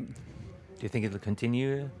Koteng. Do you think it will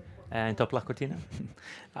continue in Toplach Cortina?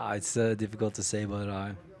 It's difficult to say, but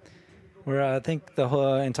I think the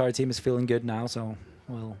whole entire team is feeling good now. So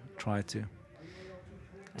we'll try to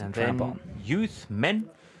And tramp then on. youth men.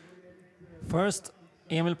 First,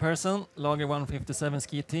 Emil Persson, Lager 157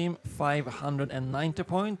 ski team, 590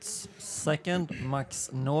 points. Second,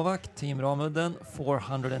 Max Novak, Team Ramudden,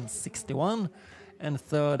 461. And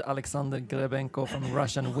third, Alexander Grebenko from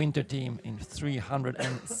Russian winter team in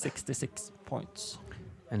 366 points.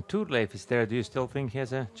 And Turleif is there. Do you still think he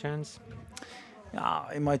has a chance?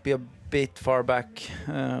 He might be a bit far back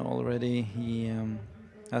already. He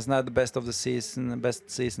hasn't had the best of the season, the best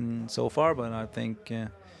season so far, but I think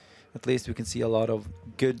at least we can see a lot of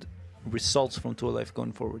good results from Turleif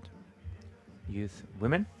going forward. Youth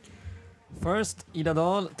women. First, Ida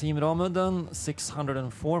Dahl, Team Ramudden,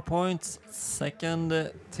 604 points. Second,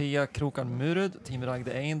 Thea Krokan Murud, Team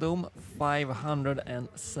Ragde Eindom,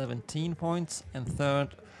 517 points. And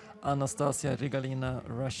third, Anastasia Rigalina,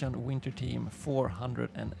 Russian winter team,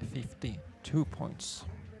 452 points.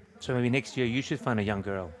 So maybe next year you should find a young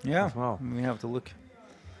girl as well. We have to look.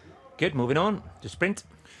 Good, moving on to sprint.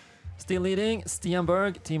 Still leading, Stian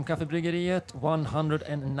Berg, Team Kaffebryggeriet,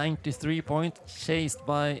 193 points, chased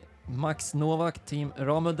by Max Novak, Team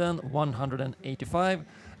Ramudden, 185.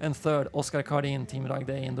 And third, Oskar Kardin, Team Ragde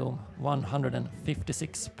Eindom,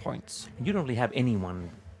 156 points. You don't really have anyone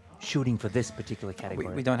shooting for this particular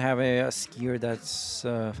category. We don't have a skier that's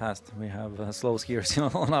fast. We have slow skiers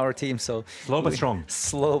on our team, so Slow but strong.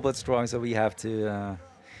 slow but strong. So we have to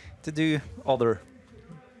do other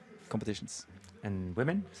competitions. And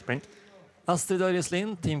women, sprint. Astrid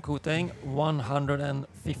Øyreslind, Team Koteng,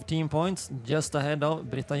 115 points, just ahead of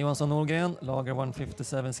Britta Johansson Nordgren, Lager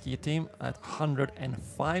 157 ski team at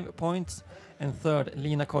 105 points. And third,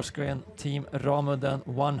 Lina Korsgren, Team Ramudden,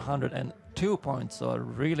 102 points. So a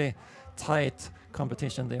really tight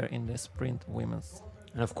competition there in the sprint women's.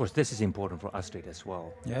 And of course, this is important for Astrid as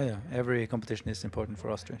well. Yeah. Every competition is important for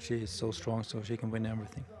Astrid. She is so strong, so she can win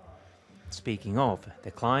everything. Speaking of the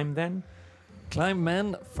climb then, Climb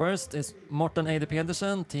men, first is Morten Eide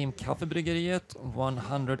Pedersen, Team Kaffebryggeriet,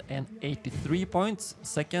 183 points.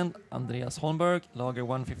 Second, Andreas Holmberg, Lager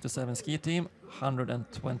 157 ski team,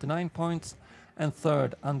 129 points. And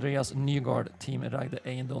third, Andreas Nygaard, Team Ragde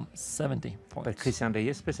Eindom, 70 points. but Christian de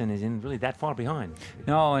Jespersen isn't really that far behind.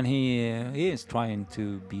 No, and he is trying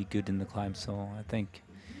to be good in the climb, so I think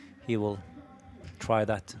he will try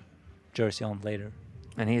that jersey on later.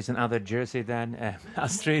 And here's another jersey that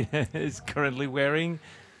Astrid is currently wearing.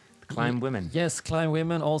 Climb women. Yes, Climb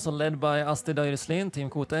women, also led by Astrid Øyreslind, Team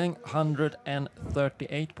Koteng,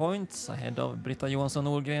 138 points, ahead of Britta Johansson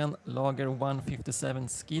Nordgren, Lager 157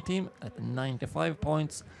 ski team at 95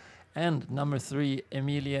 points. And number 3,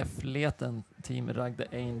 Emilie Fleten, Team Ragde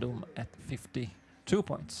Eindom at 52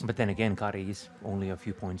 points. But then again, Kari is only a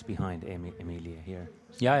few points behind Emilia here.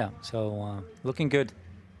 Yeah. So looking good.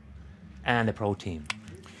 And the pro team.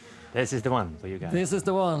 This is the one for you guys. This is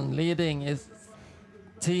the one. Leading is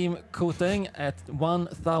Team Koteng at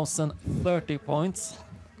 1,030 points,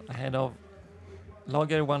 ahead of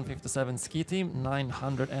Lager 157 ski team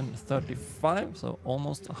 935, so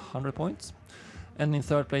almost 100 points. And in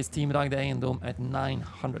third place, Team Ragde Eiendom at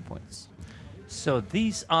 900 points. So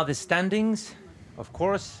these are the standings, of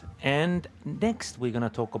course. And next we're going to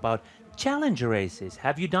talk about challenger races.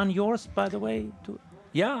 Have you done yours, by the way?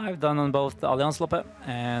 Yeah, I've done on both the Alliansloppet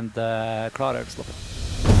and Klarälvsloppet.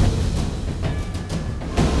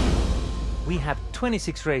 We have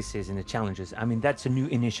 26 races in the challenges. I mean, that's a new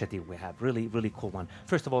initiative we have. Really, really cool one.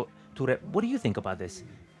 First of all, Ture, what do you think about this?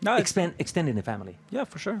 No, it's- Extending the family. Yeah,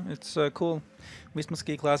 for sure. It's cool. Visma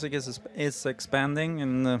Ski Classic is expanding,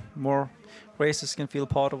 and more races can feel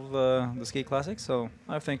part of the Ski Classic. So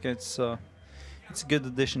I think it's a good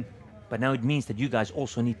addition. But now it means that you guys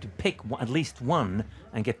also need to pick at least one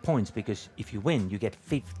and get points, because if you win, you get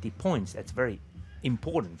 50 points. That's very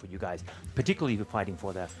important for you guys, particularly if you're fighting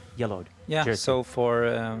for the yellowed Yeah. jersey. So for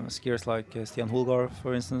skiers like Stian Hulgaard,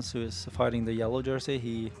 for instance, who is fighting the yellow jersey,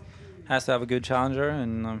 he has to have a good challenger,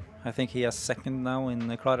 and I think he has second now in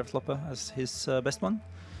the Klarälvsloppet as his best one.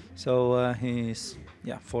 So he's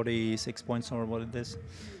 46 points or what it is.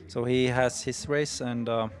 So he has his race, and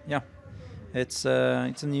it's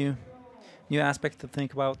a new aspect to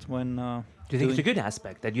think about when. Do you think it's a good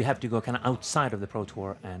aspect that you have to go kind of outside of the Pro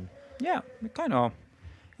Tour and? Yeah, kind of.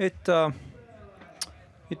 It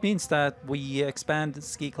means that we expand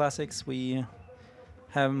ski classics. We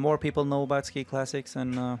have more people know about ski classics,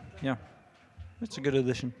 and it's a good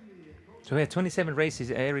addition. So we have 27 races.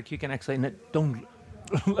 Eric, you can actually don't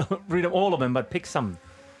read all of them, but pick some.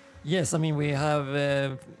 Yes, I mean, we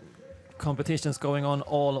have competitions going on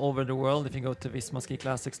all over the world. If you go to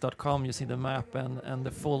vismaskiclassics.com, you see the map and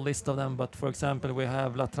the full list of them. But for example, we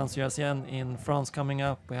have La Transjurasienne in France coming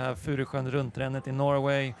up. We have Furusjön Runtrennet in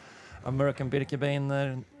Norway, American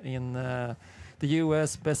Birkebeiner in the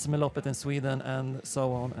US, Bessemeloppet in Sweden, and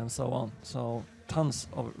so on and so on. So tons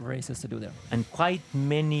of races to do there. And quite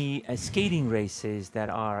many skating races that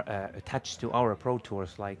are attached to our Pro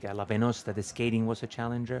Tours, like La Venosta, the skating was a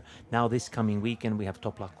challenger. Now this coming weekend we have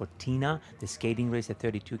Toppla Cortina, the skating race, a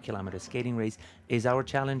 32-kilometer skating race, is our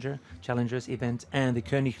challengers event. And the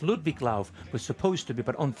König Ludwiglauf was supposed to be,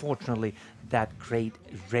 but unfortunately that great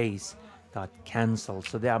race got cancelled.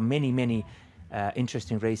 So there are many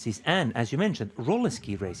interesting races, and as you mentioned, roller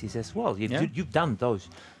ski races as well. You've done those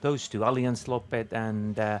two, Alliansloppet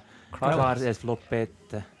and Klarälvsloppet,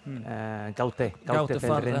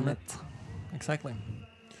 Gautefallrennet. Exactly.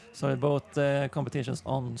 So both competitions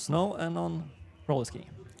on snow and on roller ski.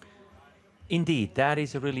 Indeed, that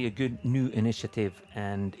is really a good new initiative.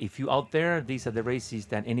 And if you out there, these are the races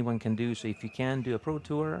that anyone can do. So if you can do a Pro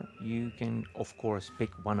Tour, you can, of course,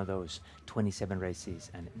 pick one of those 27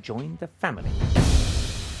 races and join the family.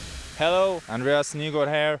 Hello, Andreas Nygård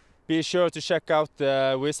here. Be sure to check out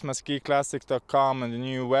vismaskiclassic.com and the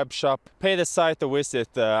new web shop. Pay the site a visit.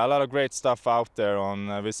 A lot of great stuff out there on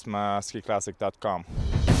vismaskiclassic.com.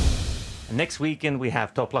 Next weekend we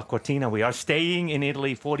have Toppla Cortina. We are staying in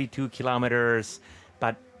Italy, 42 kilometers.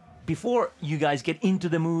 But before you guys get into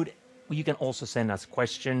the mood, you can also send us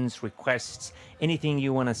questions, requests, anything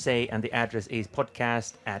you want to say, and the address is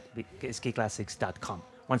podcast@skiclassics.com.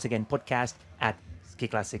 Once again,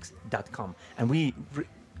 podcast@skiclassics.com. And we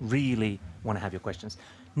really want to have your questions.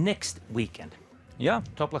 Next weekend, Yeah,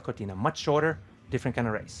 Toppla Cortina, much shorter, different kind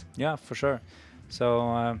of race. yeah, for sure.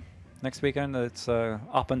 So next weekend it's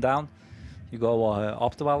up and down. You go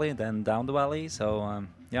up the valley, then down the valley. So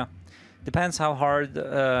depends how hard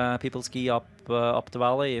people ski up the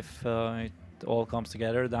valley. If it all comes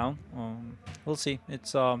together down, we'll see.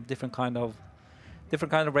 It's a different kind of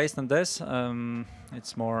race than this.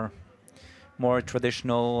 It's more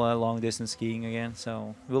traditional long distance skiing again.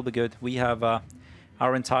 So it will be good. We have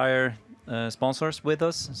our entire sponsors with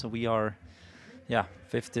us. So we are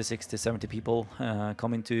 50, 60, 70 people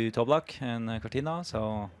coming to Toblach and Cortina,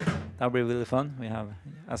 so that'll be really fun. We have,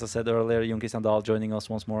 as I said earlier, Jon Christian Dahl joining us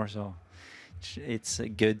once more, so it's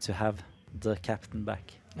good to have the captain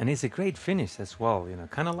back. And it's a great finish as well,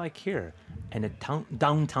 kind of like here in a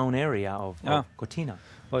downtown area of Cortina.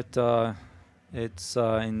 But it's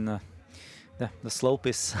in the slope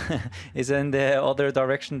is is in the other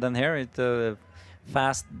direction than here. It's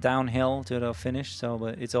fast downhill to the finish, so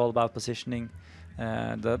it's all about positioning.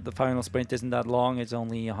 The final sprint isn't that long, it's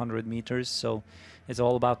only 100 meters, so it's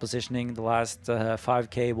all about positioning. The last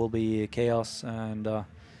 5K will be chaos, and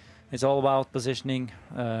it's all about positioning,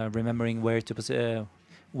 remembering where to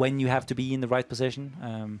when you have to be in the right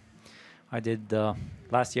position. I did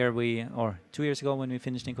last year, or 2 years ago when we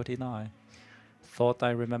finished in Cortina, I thought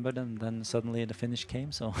I remembered, and then suddenly the finish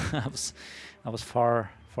came, so I was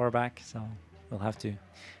far back, so we'll have to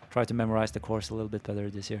try to memorize the course a little bit better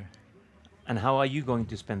this year. And how are you going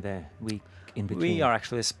to spend the week in between? We are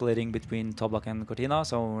actually splitting between Toblach and Cortina,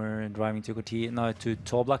 so we're driving to Cortina to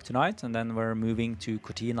Toblach tonight, and then we're moving to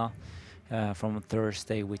Cortina from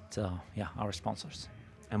Thursday with our sponsors.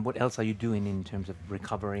 And what else are you doing in terms of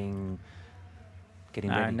recovering, getting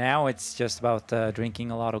ready? Now it's just about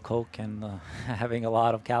drinking a lot of Coke and having a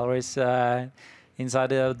lot of calories inside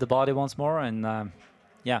the body once more. And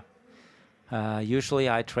usually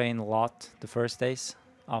I train a lot the first days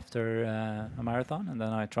after a marathon, and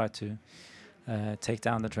then I try to take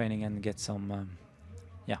down the training and get some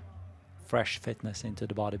fresh fitness into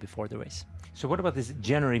the body before the race. So what about this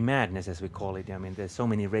January madness, as we call it? I mean, there's so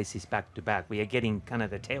many races back to back. We are getting kind of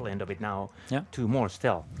the tail end of it now. Yeah. 2 more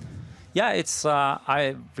still. Yeah, it's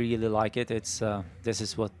I really like it. It's this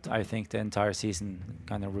is what I think the entire season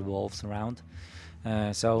kind of revolves around.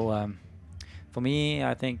 For me,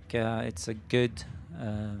 I think it's a good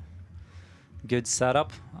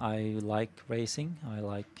setup. I like racing. I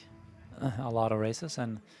like a lot of races,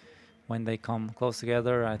 and when they come close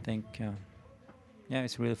together, I think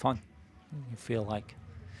it's really fun. You feel like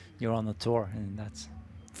you're on a tour, and that's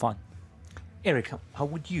fun. Eric, how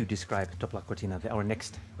would you describe Toblach Cortina, our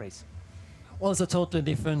next race? Well, it's a totally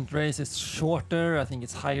different race. It's shorter. I think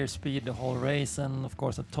it's higher speed the whole race, and of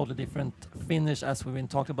course a totally different finish as we've been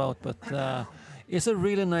talked about. But it's a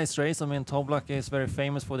really nice race. I mean, Toblach is very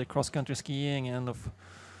famous for the cross-country skiing, and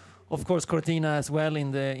of course Cortina as well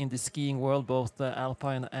in the skiing world, both the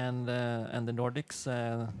Alpine and the Nordics.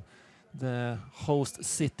 The host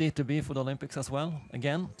city to be for the Olympics as well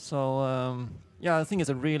again. So I think it's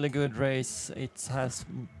a really good race. It has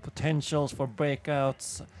potentials for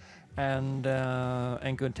breakouts and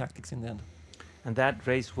good tactics in the end. And that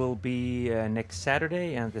race will be next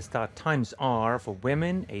Saturday, and the start times are for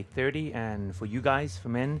women 8:30, and for you guys, for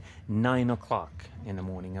men, 9 o'clock in the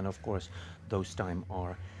morning. And of course, those times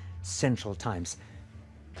are central times.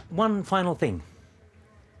 One final thing.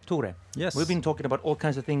 Tore, Yes. we've been talking about all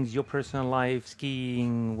kinds of things, your personal life,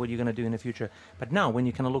 skiing, what you're going to do in the future. But now, when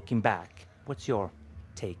you're kind of looking back, what's your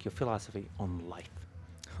take, your philosophy on life?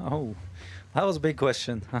 Oh, that was a big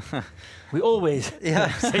question. We always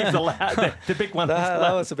save the big one.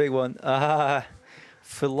 That was a big one.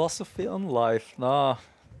 Philosophy on life. No,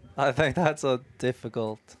 I think that's a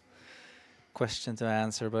difficult question to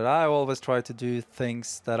answer. But I always try to do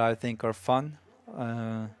things that I think are fun.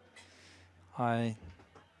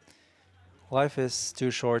 Life is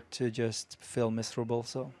too short to just feel miserable,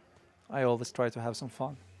 so I always try to have some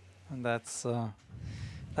fun, and that's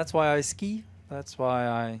why I ski. That's why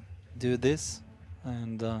I do this,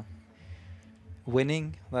 and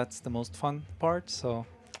winning, that's the most fun part, so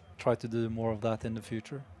try to do more of that in the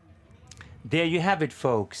future. There you have it,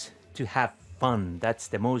 folks. To have fun. That's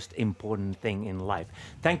the most important thing in life.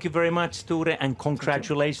 Thank you very much, Tore, and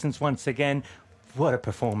congratulations once again. What a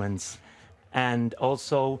performance. And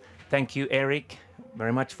also, thank you, Eric,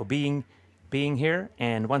 very much for being here.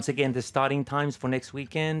 And once again, the starting times for next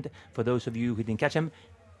weekend, for those of you who didn't catch them,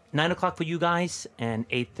 9 o'clock for you guys and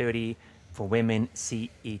 8:30 for women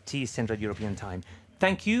CET, Central European Time.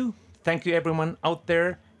 Thank you. Thank you, everyone out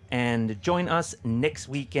there. And join us next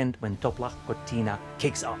weekend when Toblach Cortina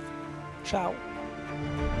kicks off. Ciao.